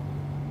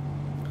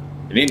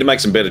 You need to make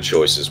some better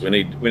choices. We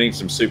need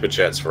some super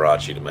chats for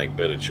Archie to make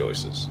better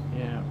choices.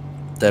 Yeah.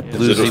 That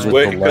Bluesy was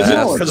the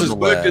last. Because it's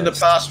worked in the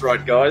past,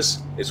 right,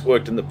 guys? It's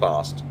worked in the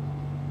past.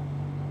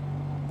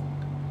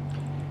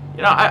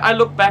 You know, I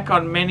look back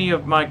on many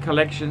of my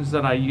collections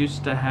that I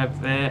used to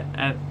have there,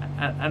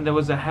 and there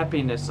was a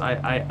happiness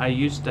I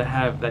used to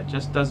have that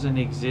just doesn't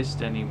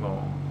exist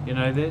anymore. You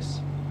know this?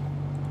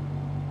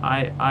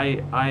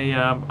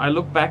 I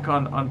look back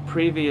on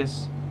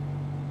previous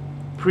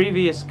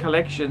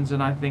collections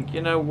and I think,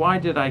 you know, why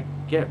did I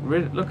get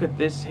rid of, look at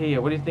this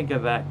here, what do you think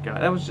of that guy?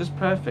 That was just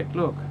perfect,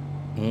 look.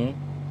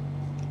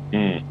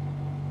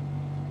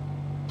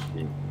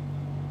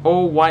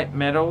 All white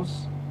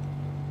medals.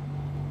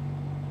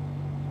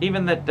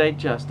 Even that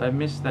Datejust, I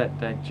missed that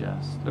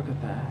Datejust. Look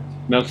at that.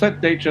 Now, is that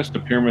Datejust a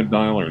pyramid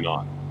dial or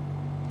not?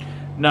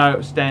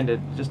 No,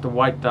 standard, just a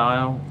white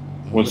dial.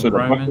 Was it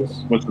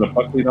a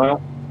Buckley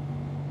dial?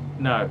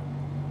 No.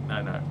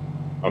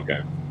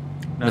 Okay.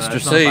 No, Mr.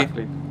 C.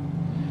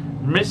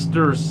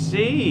 Mr.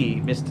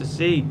 C. Mr.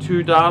 C.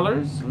 $2.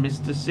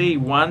 Mr. C.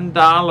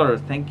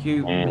 $1. Thank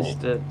you,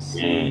 Mr.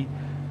 C.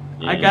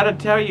 I gotta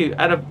tell you,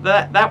 out of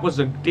that was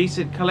a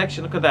decent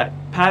collection. Look at that.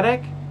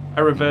 Patek,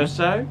 a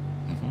Reverso.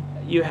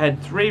 You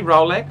had 3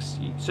 Rolex.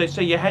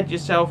 So you had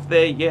yourself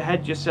there. You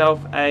had a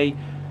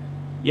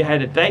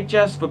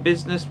Datejust for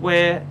business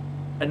wear,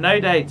 a no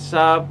date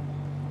sub,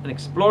 an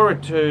Explorer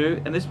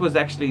 2, and this was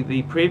actually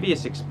the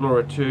previous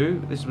Explorer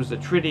 2. This was a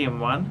Tritium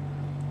one,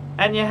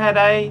 and you had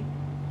a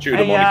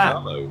Tudor Monte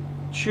Carlo.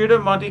 Tudor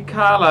Monte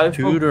Carlo.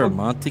 Tudor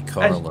Monte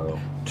Carlo.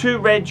 2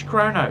 Reg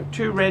Chrono.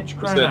 2 Reg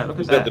Chrono. Look at that.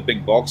 Is that the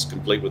big box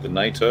complete with the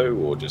NATO,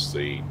 or just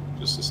the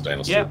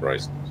stainless steel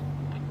bracelet?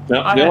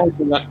 Now, the only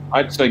thing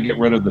I'd say, get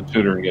rid of the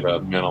Tudor and get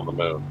a Man on the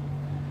Moon.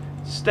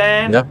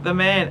 Stan, the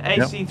man.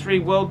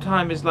 AC3 World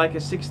Time is like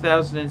a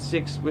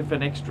 6006 with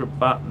an extra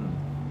button.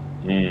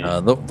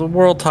 The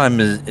World Time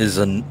is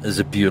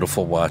a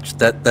beautiful watch.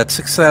 That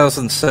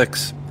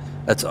 6006,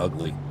 that's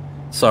ugly.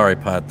 Sorry,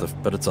 Pat,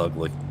 but it's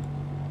ugly.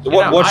 So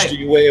what watch do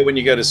you wear when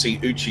you go to see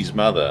Uchi's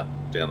mother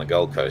down the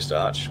Gold Coast,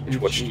 Arch? Which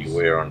watch do you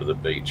wear under the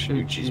beach?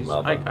 Uchi's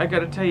mother. I got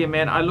to tell you,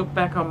 man, I look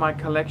back on my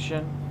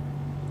collection,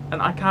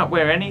 and I can't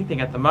wear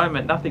anything at the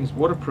moment. Nothing's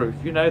waterproof.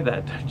 You know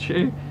that, don't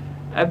you?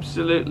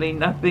 Absolutely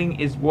nothing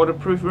is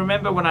waterproof.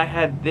 Remember when I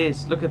had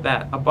this? Look at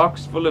that. A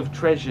box full of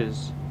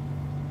treasures.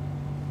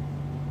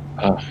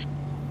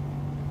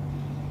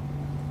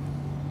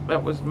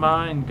 That was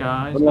mine,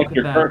 guys. Unlike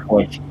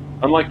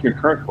your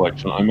current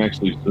collection, I'm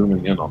actually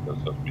zooming in on this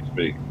as we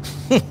speak.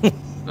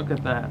 Look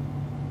at that.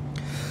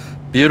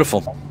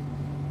 Beautiful.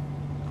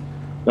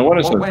 Now, what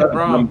is what went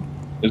wrong?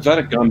 Is that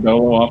a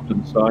gondola off to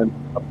the side,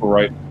 upper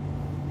right?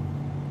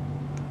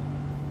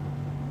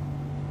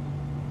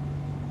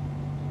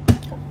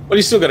 Well,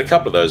 you still got a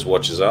couple of those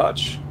watches,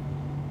 Arch.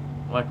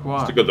 Like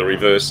what? Still got the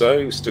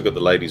Reverso. Still got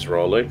the ladies'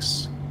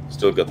 Rolex.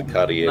 Still got the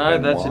Cartier. No,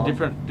 Benoit. that's a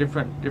different.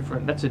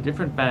 That's a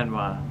different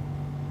Benoit.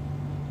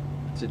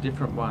 It's a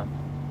different one.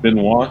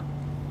 Benoit.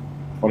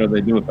 What did they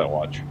do with that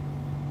watch?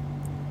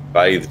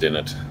 Bathed in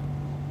it.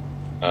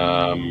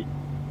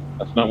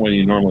 That's not what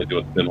you normally do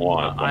with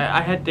Benoit.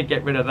 I had to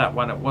get rid of that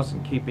one. It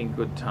wasn't keeping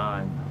good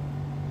time.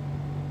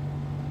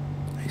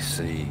 I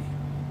see.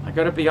 I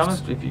got to be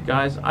honest with you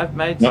guys. I've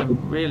made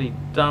some really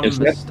dumb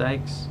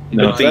mistakes.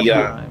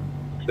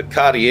 The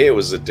Cartier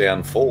was the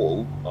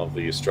downfall of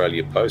the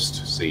Australia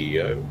Post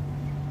CEO.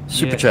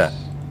 Super chat.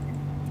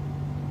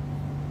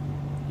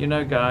 You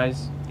know,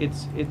 guys,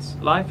 it's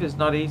life is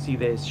not easy.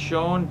 There's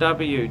Sean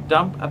W.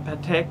 Dump a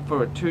Patek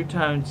for a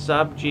 2-tone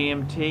sub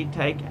GMT.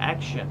 Take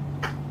action.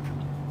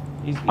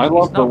 I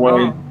love the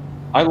way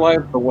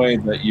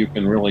that you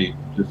can really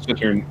just sit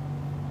here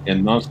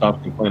and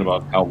nonstop complain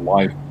about how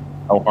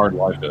hard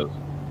life is.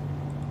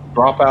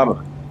 Drop out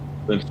of it,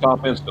 then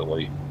stop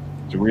instantly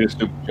to read a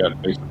super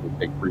chat, basically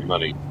take free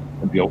money,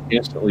 and go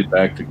instantly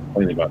back to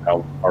complaining about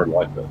how hard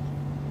life is.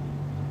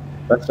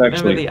 That's Remember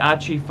actually the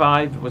Archie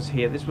 5 was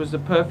here. This was a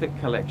perfect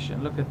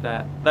collection. Look at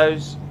that.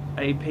 Those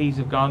APs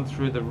have gone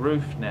through the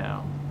roof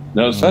now.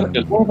 no. Is one of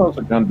those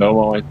a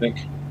Gondolo? I think.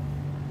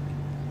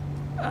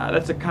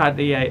 That's a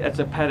Cartier. That's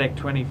a Patek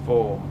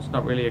 24. It's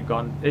not really a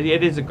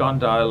It is a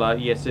gondola.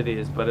 Yes, it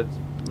is, but it's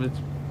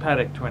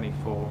Patek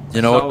 24.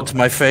 You know what's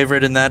my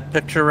favorite in that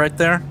picture right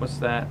there? What's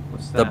that?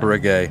 What's that? The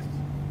Breguet.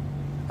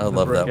 I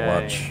love that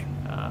Breguet. watch.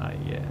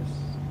 Yes.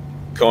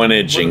 Coin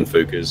edging,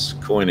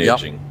 Fukas. Coin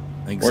edging.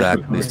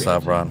 Exactly,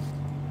 Savron.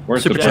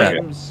 Where's Super the chat.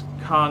 Breguet? James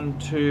Con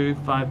 2,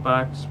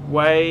 $5.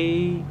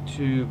 Way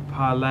to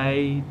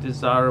parlay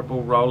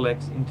desirable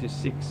Rolex into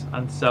 6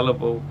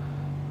 unsellable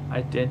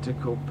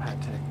identical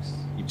Pateks.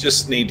 You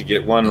just need to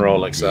get one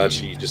Rolex,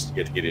 Archie. You just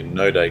get to get in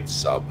no date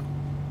sub.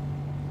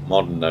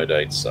 Modern no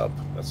date sub.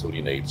 That's all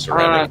you need.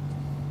 Ceramic.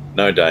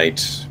 No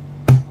date.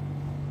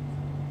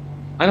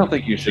 I don't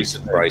think you should.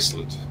 Decent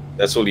bracelet.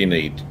 That's all you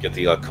need. Get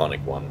the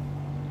iconic one.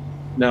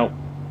 Now,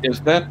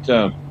 is that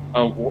the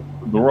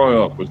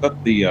Royal Oak? Was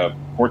that the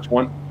quartz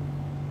one?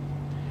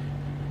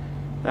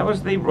 That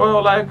was the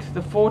Royal Oak,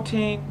 the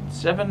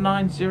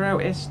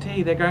 14790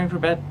 ST. They're going for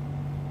about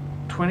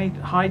 20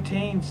 high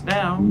teens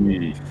now.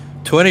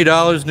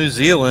 $20 New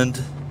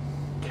Zealand.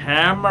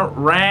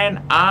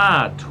 Cameron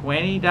R,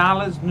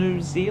 $20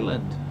 New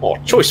Zealand. Oh,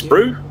 choice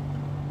brew.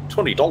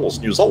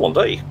 $20 New Zealand,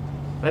 eh?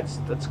 That's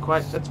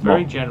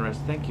very generous.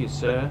 Thank you,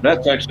 sir.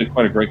 That's actually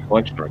quite a great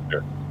collection right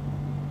there.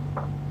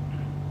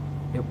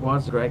 It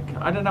was great.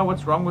 I don't know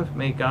what's wrong with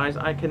me, guys.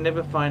 I can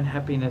never find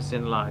happiness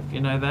in life.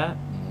 You know that?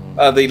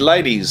 The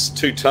ladies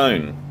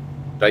two-tone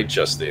date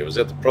just there. Was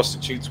that the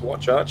prostitute's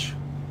watch, Arch?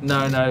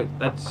 No,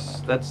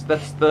 that's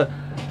the.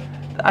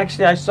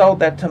 Actually, I sold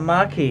that to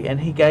Marky, and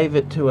he gave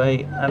it to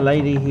a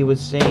lady he was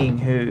seeing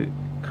who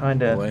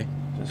kind of.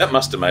 That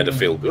must have made her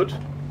feel good.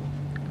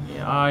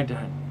 Yeah, I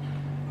don't.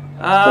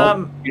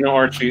 Well, you know,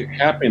 Archie,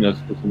 happiness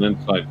is an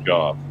inside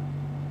job.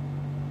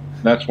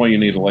 That's why you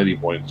need a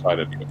ladyboy inside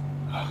of you.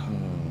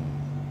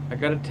 I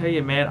gotta tell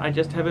you, man, I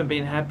just haven't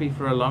been happy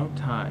for a long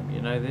time.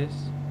 You know this?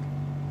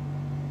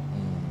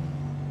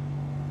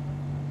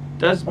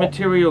 Does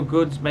material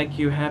goods make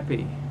you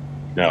happy?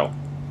 No.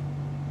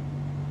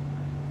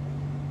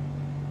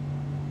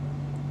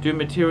 Do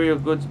material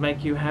goods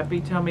make you happy?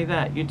 Tell me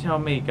that. You tell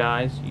me,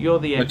 guys. You're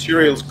the experts.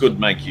 Materials could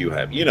make you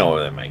happy. You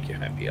know they make you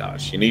happy,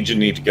 Arch. You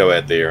need to go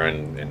out there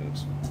and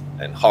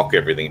hock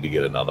everything to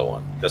get another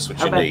one. That's what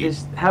you need.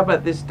 How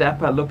about this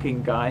dapper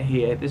looking guy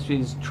here? This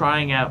is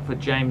trying out for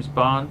James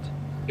Bond.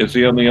 Is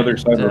he on the other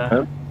side of the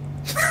fence?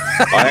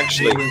 I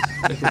actually,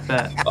 look at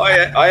that.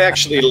 I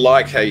actually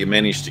like how you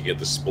managed to get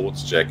the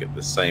sports jacket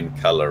the same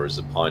color as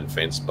the pine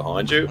fence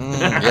behind you.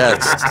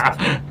 Yes.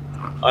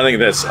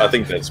 I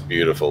think that's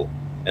beautiful.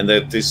 And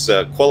that this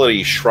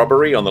quality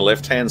shrubbery on the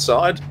left-hand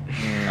side.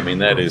 I mean,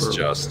 that is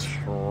just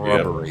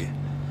shrubbery.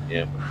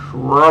 Yeah.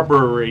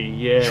 Shrubbery,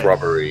 yeah.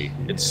 Shrubbery.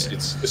 It's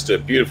just a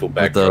beautiful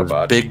backdrop.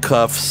 Those big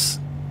cuffs.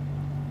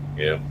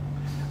 Yeah.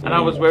 And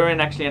I was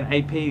wearing actually an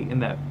AP in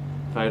that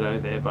photo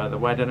there, by the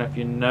way. I don't know if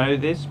you know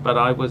this, but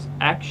I was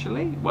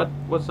actually, what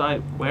was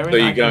I wearing? So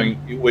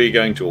were you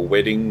going to a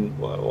wedding?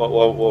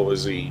 What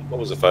was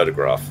the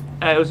photograph?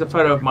 It was a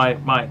photo of my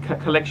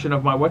collection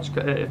of my watch,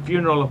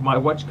 funeral of my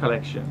watch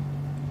collection.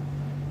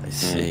 I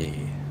see.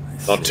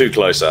 Not too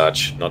close,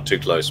 Arch. Not too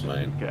close,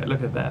 man. Okay,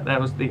 look at that. That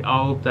was the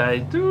old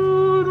days.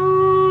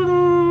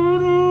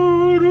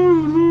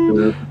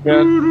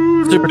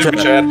 Super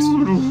chat.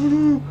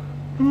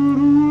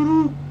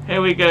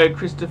 Here we go,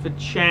 Christopher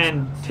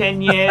Chan.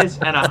 10 years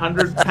and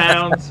 100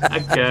 pounds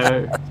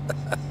ago.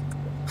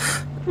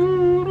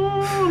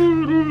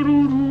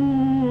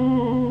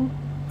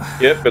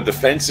 Yep, but the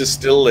fence is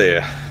still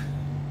there.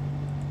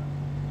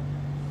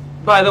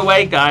 By the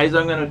way, guys,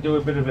 I'm going to do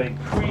a bit of a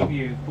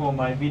preview for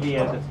my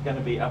video that's going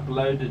to be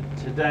uploaded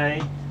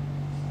today.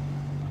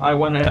 I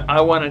want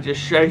to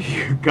just show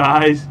you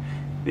guys.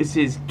 This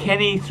is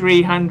Kenny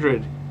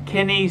 300.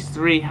 Kenny's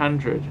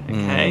 300.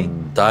 Okay.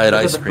 Diet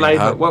ice cream.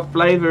 Huh? What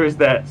flavor is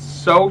that?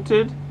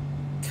 Salted.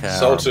 Caramel.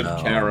 Salted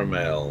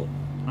caramel.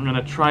 I'm going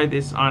to try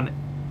this on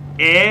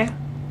air.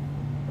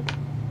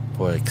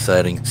 Boy,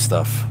 exciting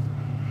stuff.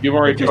 You've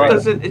already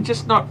tried it. It's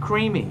just not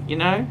creamy, you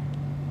know.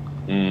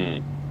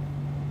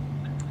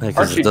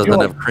 Because it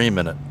doesn't have cream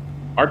in it.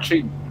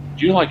 Archie,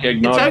 do you like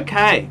eggnog? It's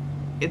okay.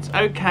 It's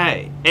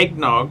okay.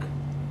 Eggnog.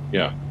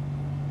 Yeah.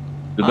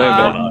 Did they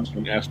have that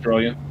in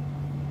Australia?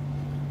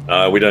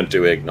 We don't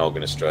do eggnog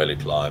in Australia,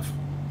 Clive.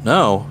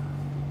 No.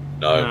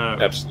 No,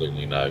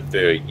 absolutely no.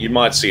 You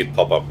might see it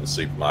pop up in the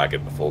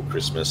supermarket before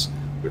Christmas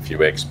with a few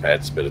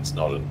expats, but it's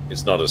not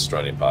an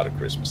Australian part of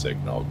Christmas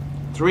eggnog.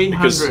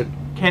 300.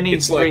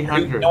 Kenny's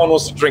 300. No one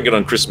wants to drink it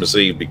on Christmas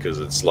Eve because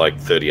it's like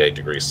 38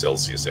 degrees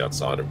Celsius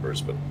outside of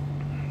Brisbane.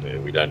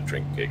 We don't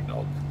drink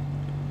eggnog.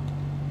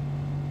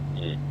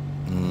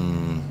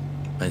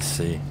 I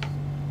see.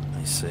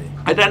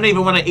 I don't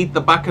even want to eat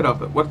the bucket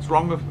of it. What's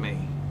wrong with me?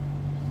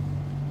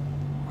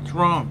 What's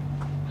wrong?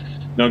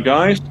 Now,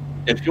 guys,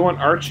 If you want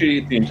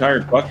Archie the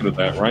entire bucket of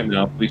that right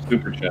now, please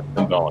super chat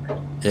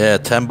 $10. Yeah,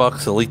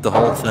 $10 will eat the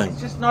whole thing.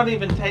 It's just not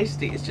even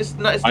tasty. It's just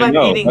not, it's I like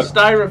know, eating that's-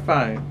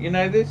 styrofoam. You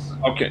know this?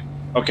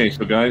 Okay,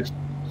 so guys,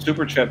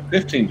 super chat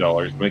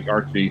 $15 to make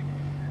Archie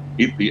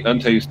eat the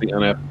untasty,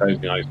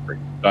 unappetizing ice cream,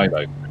 dyed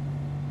ice cream,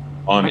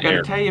 on I gotta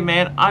air. tell you,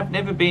 man, I've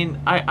never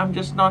been. I'm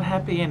just not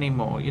happy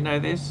anymore. You know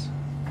this?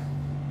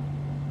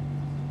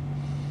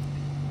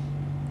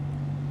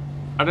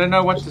 I don't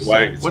know what to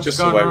say. It's What's just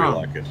the going way wrong? we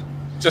like it.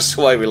 Just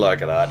the way we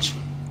like it, Arch.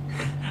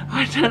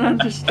 I don't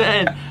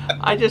understand.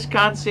 I just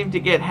can't seem to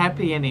get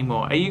happy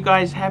anymore. Are you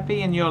guys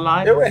happy in your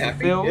life? Yeah, we're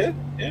happy. Fulfilled?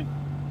 Yeah.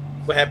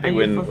 We're happy Are you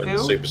when the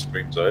fulfilled? super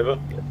stream's over.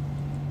 Yeah.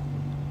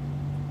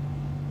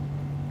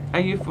 Are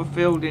you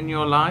fulfilled in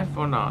your life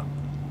or not?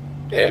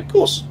 Yeah, of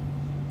course.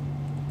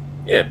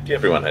 Yeah,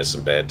 everyone has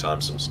some bad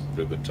times, some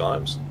good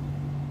times.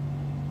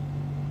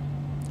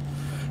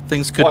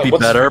 Things could Why, be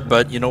what's- better,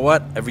 but you know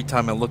what? Every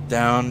time I look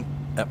down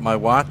at my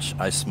watch,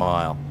 I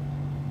smile.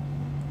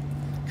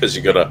 Because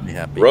you got a Be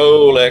happy.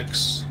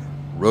 Rolex.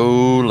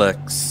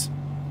 Rolex.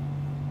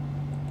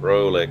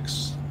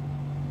 Rolex.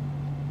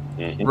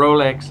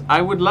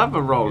 I would love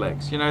a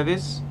Rolex. You know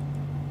this?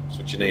 That's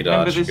what you need,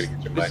 Remember Arch. this? You gotta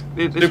get your This,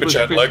 mate. this Super was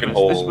chat, Christmas. Logan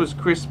Hall. This was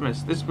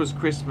Christmas. This was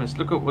Christmas.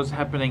 Look what was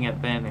happening at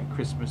then at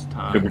Christmas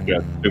time. Super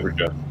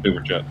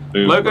chat.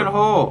 Logan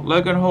Hall,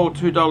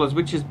 $2.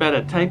 Which is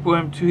better,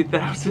 Tapeworm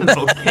 2000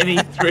 or Kenny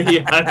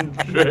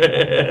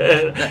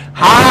 300? Ha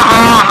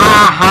ha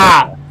ha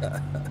ha!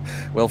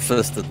 Well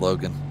fisted,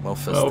 Logan. Well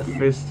fisted. Well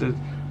fisted.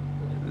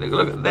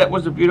 Look, that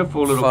was a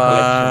beautiful little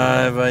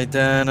 5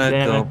 collection.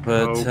 identical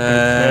Identical Pateks.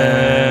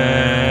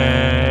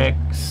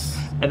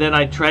 And then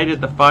I traded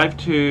the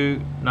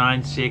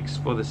 5296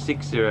 for the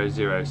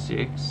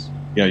 6006.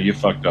 Yeah, you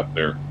fucked up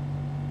there.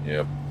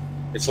 Yep.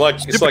 It's like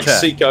Super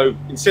chat. Seiko.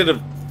 Instead of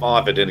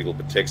 5 identical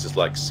Pateks, it's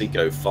like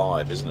Seiko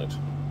 5, isn't it?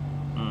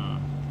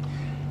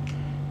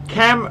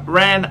 Cam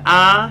Ran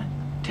R,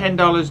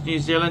 $10 New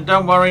Zealand.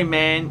 Don't worry,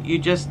 man. You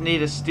just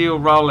need a steel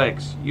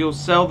Rolex. You'll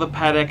sell the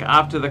Patek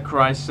after the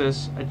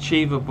crisis.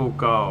 Achievable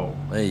goal.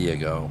 There you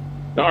go.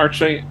 Now,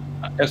 Archie,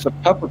 as a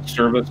public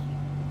service,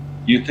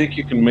 do you think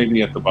you can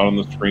maybe at the bottom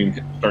of the screen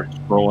start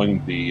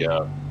scrolling the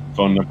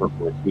phone number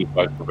for a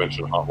suicide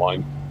prevention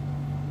hotline?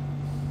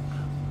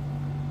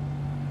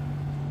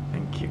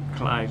 Thank you,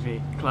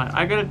 Clivey.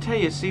 I gotta tell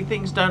you, see,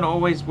 things don't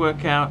always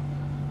work out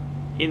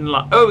in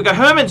life. Oh, we got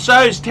Herman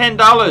So's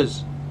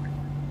 $10.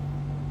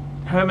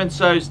 Herman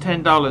So's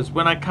 $10.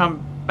 When I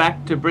come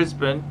back to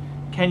Brisbane,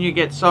 can you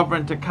get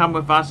Sovereign to come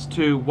with us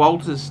to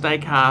Walter's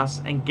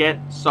Steakhouse and get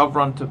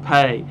Sovereign to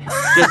pay?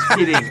 Just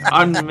kidding.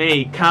 On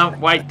me. Can't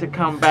wait to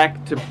come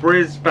back to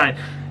Brisbane.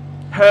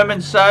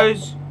 Herman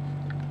So's,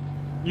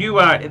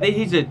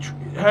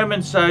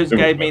 Herman So's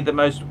gave me the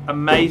most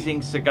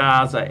amazing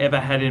cigars I ever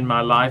had in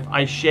my life.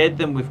 I shared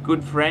them with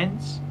good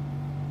friends.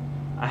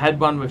 I had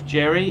one with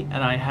Jerry,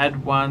 and I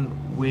had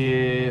one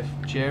with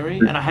Jerry,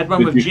 and I had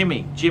one with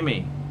Jimmy.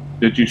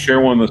 Did you share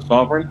one with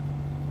Sovereign?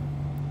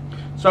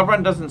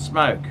 Sovereign doesn't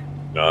smoke.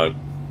 No.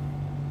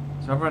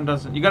 Sovereign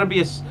doesn't. You got to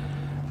be a.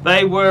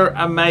 They were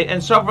amazing.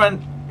 And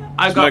Sovereign,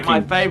 I got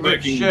my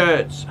favorite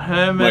shirts.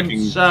 Herman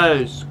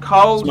So's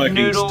cold Smoking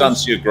noodles.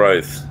 stunts your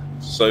growth.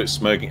 So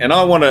smoking, and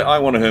I want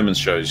a Herman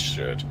So's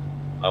shirt.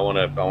 I want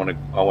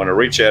to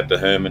reach out to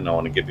Herman. I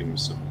want to give him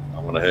some. I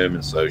want a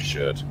Herman So's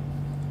shirt.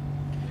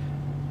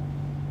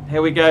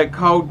 Here we go.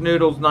 Cold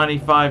noodles,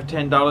 $95,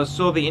 $10.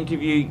 Saw the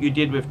interview you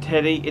did with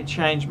Teddy. It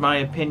changed my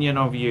opinion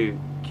of you.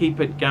 Keep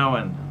it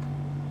going.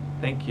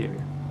 Thank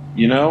you.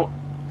 You know,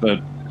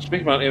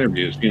 speaking about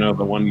interviews, you know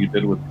the one you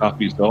did with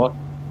CoffeeZilla?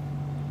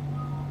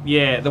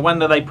 Yeah, the one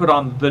that they put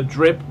on The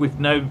Drip with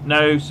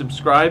no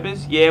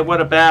subscribers. Yeah, what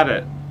about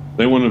it?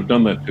 They wouldn't have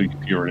done that to you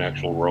if you were an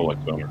actual Rolex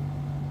owner.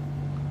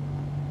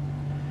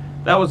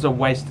 That was a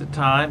waste of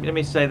time. Let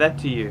me say that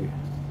to you.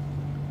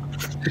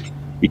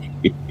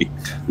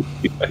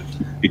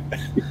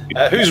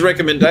 Whose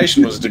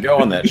recommendation was to go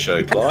on that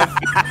show, Clive?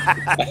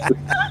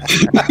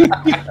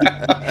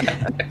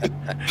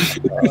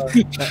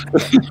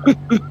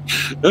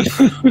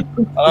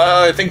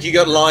 I think you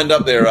got lined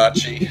up there,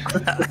 Archie.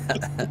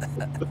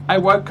 I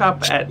woke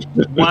up at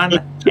 1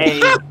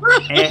 a.m.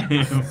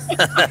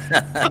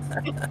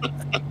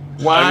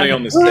 Only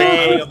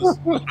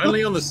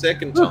on the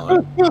second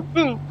time.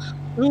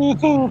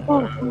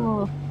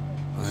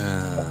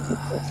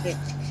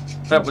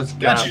 That was.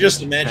 Can't you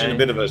just imagine a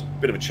bit of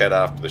a chat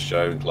after the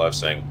show and Clive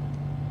saying,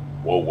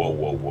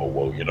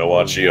 "Whoa! You know,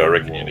 Archie, I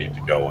reckon you need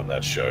to go on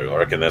that show. I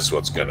reckon that's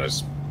what's going to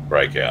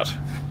break out."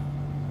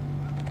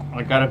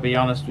 I gotta be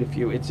honest with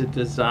you, it's a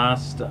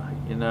disaster,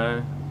 you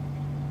know.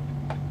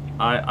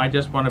 I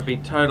just want to be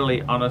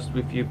totally honest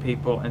with you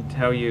people and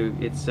tell you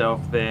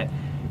itself there.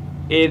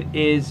 It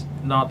is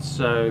not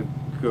so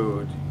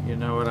good, you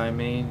know what I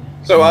mean?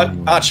 So,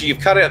 Archie, you've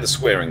cut out the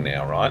swearing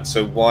now, right?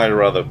 So why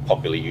are other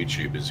popular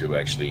YouTubers who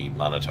actually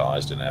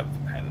monetized and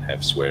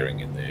have swearing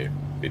in their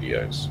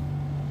videos?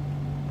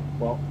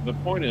 Well, the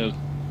point is,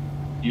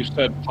 you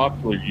said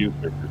popular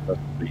users. That's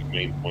the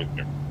main point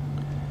there.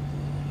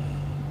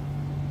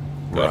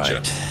 Gotcha.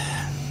 Right.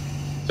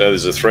 So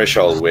there's a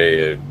threshold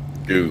where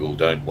Google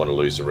don't want to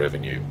lose the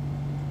revenue.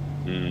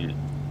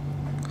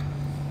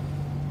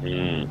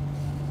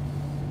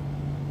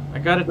 I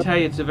got to tell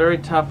you, it's a very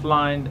tough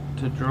line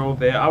to draw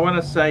there. I want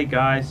to say,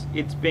 guys,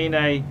 it's been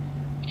a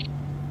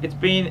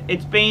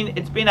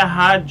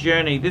hard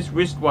journey. This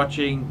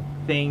wristwatching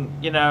thing,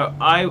 you know,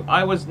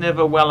 I was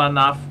never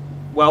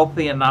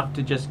wealthy enough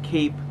to just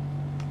keep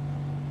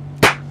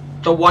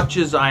the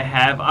watches I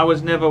have. I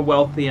was never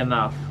wealthy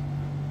enough.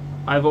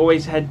 I've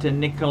always had to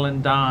nickel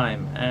and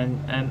dime, and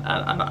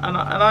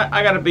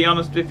I got to be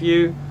honest with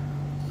you.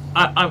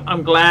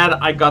 I'm glad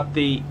I got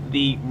the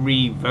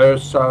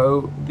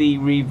Reverso. The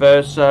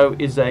Reverso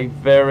is I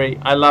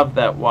love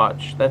that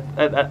watch.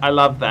 I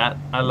love that.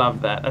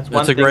 That's one thing.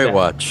 It's a great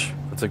watch.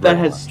 It's a great that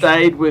has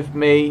stayed with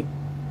me.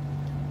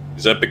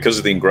 Is that because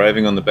of the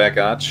engraving on the back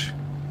arch?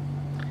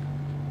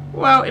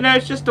 Well, you know,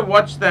 it's just a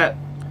watch that,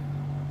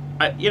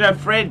 you know,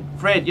 Fred,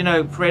 you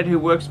know, Fred who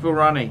works for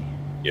Ronnie.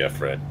 Yeah,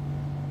 Fred.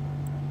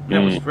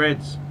 That was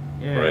Fred's.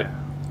 Yeah.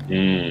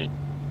 Fred.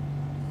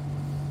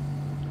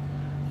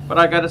 But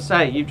I gotta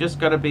say, you've just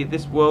got to be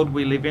this world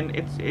we live in.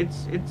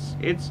 It's.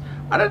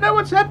 I don't know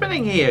what's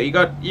happening here. You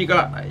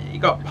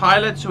got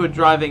pilots who are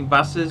driving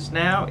buses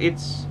now.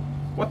 It's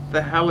what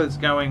the hell is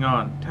going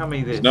on? Tell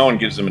me this. No one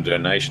gives them a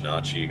donation,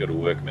 Archie. You got to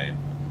work, man.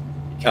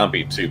 You can't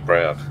be too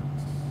proud.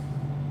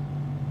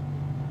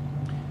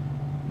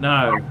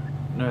 No,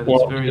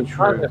 that's very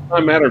true. It's not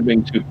a matter of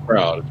being too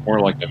proud. It's more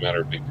like a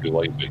matter of being too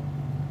lazy.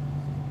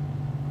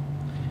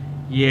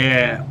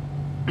 Yeah.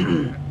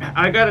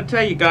 I gotta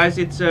tell you guys,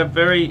 it's a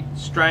very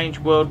strange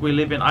world we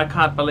live in. I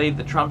can't believe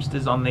the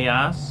Trumpster's on the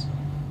ass.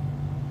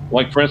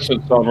 Like, for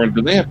instance, Sovereign,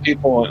 do they have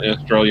people in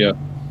Australia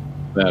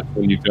that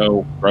when you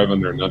go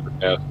driving their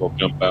underpass, they'll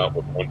jump out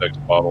with a Windex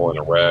bottle and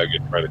a rag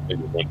and try to clean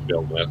your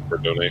windshield and ask for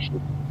a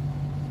donation?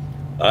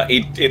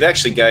 It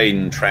actually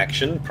gained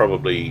traction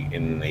probably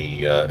in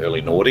the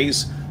early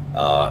noughties,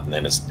 and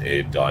then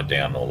it died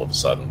down all of a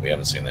sudden. We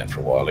haven't seen that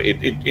for a while.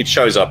 It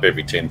shows up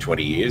every 10,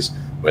 20 years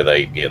where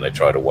they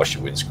try to wash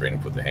your windscreen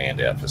and put the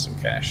hand out for some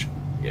cash.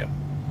 Yeah,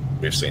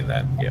 we've seen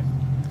that. Yeah.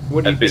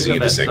 What do you think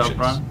of that stuff, intersections.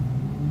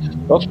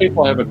 Ron? Those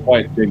people have a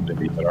quiet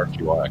dignity at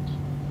ARCHIELUXURY.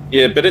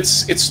 Yeah, but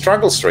it's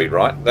struggle street,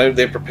 right?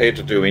 They're prepared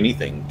to do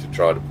anything to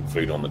try to put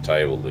food on the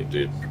table.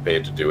 They're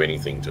prepared to do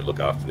anything to look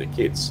after their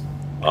kids.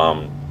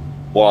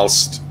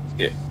 Whilst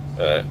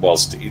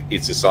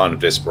it's a sign of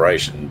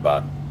desperation,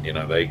 but you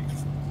know, there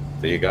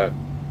you go.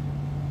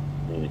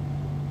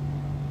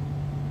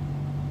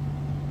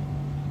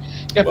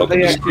 Yeah, but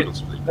they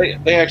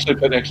actually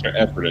put extra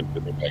effort into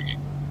their begging.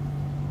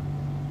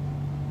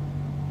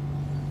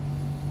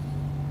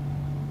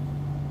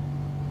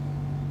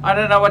 I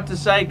don't know what to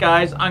say,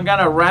 guys. I'm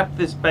gonna wrap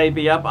this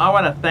baby up. I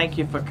want to thank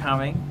you for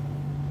coming.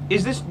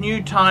 Is this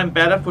new time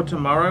better for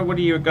tomorrow? What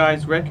do you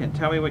guys reckon?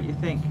 Tell me what you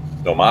think.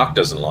 No, Mark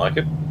doesn't like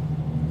it.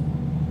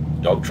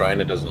 Dog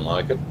trainer doesn't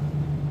like it.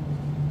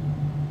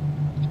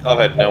 I've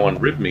had no one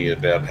rib me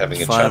about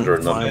having a chunder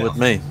and not fine with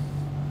me.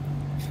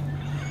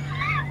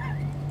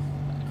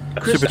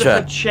 Christopher Super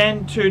chat.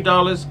 Chen,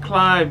 $2.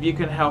 Clive, you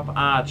can help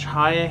Arch.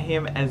 Hire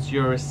him as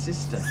your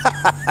assistant.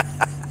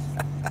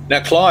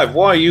 Now, Clive,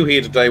 why are you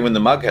here today when the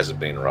mug hasn't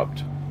been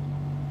rubbed?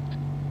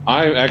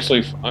 I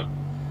actually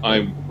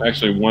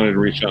wanted to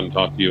reach out and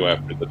talk to you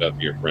after the death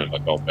of your friend. I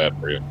felt bad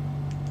for you.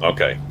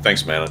 Okay,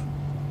 thanks, man.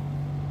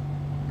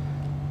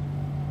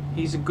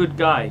 He's a good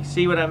guy.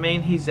 See what I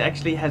mean? He's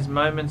actually has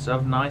moments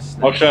of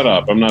niceness. Oh, shut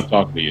up. I'm not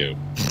talking to you.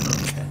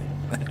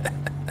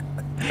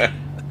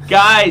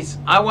 Guys,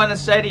 I want to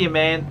say to you,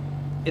 man,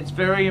 it's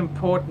very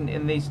important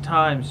in these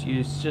times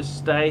you just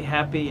stay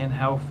happy and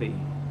healthy.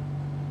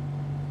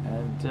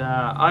 And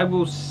I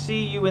will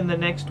see you in the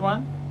next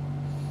one.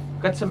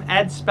 Got some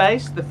ad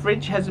space. The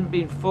fridge hasn't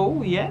been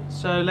full yet,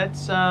 so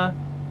let's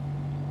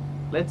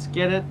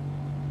get it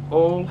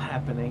all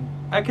happening.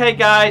 Okay,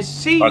 guys,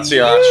 see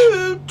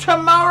you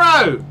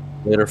tomorrow.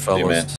 Later, fellas.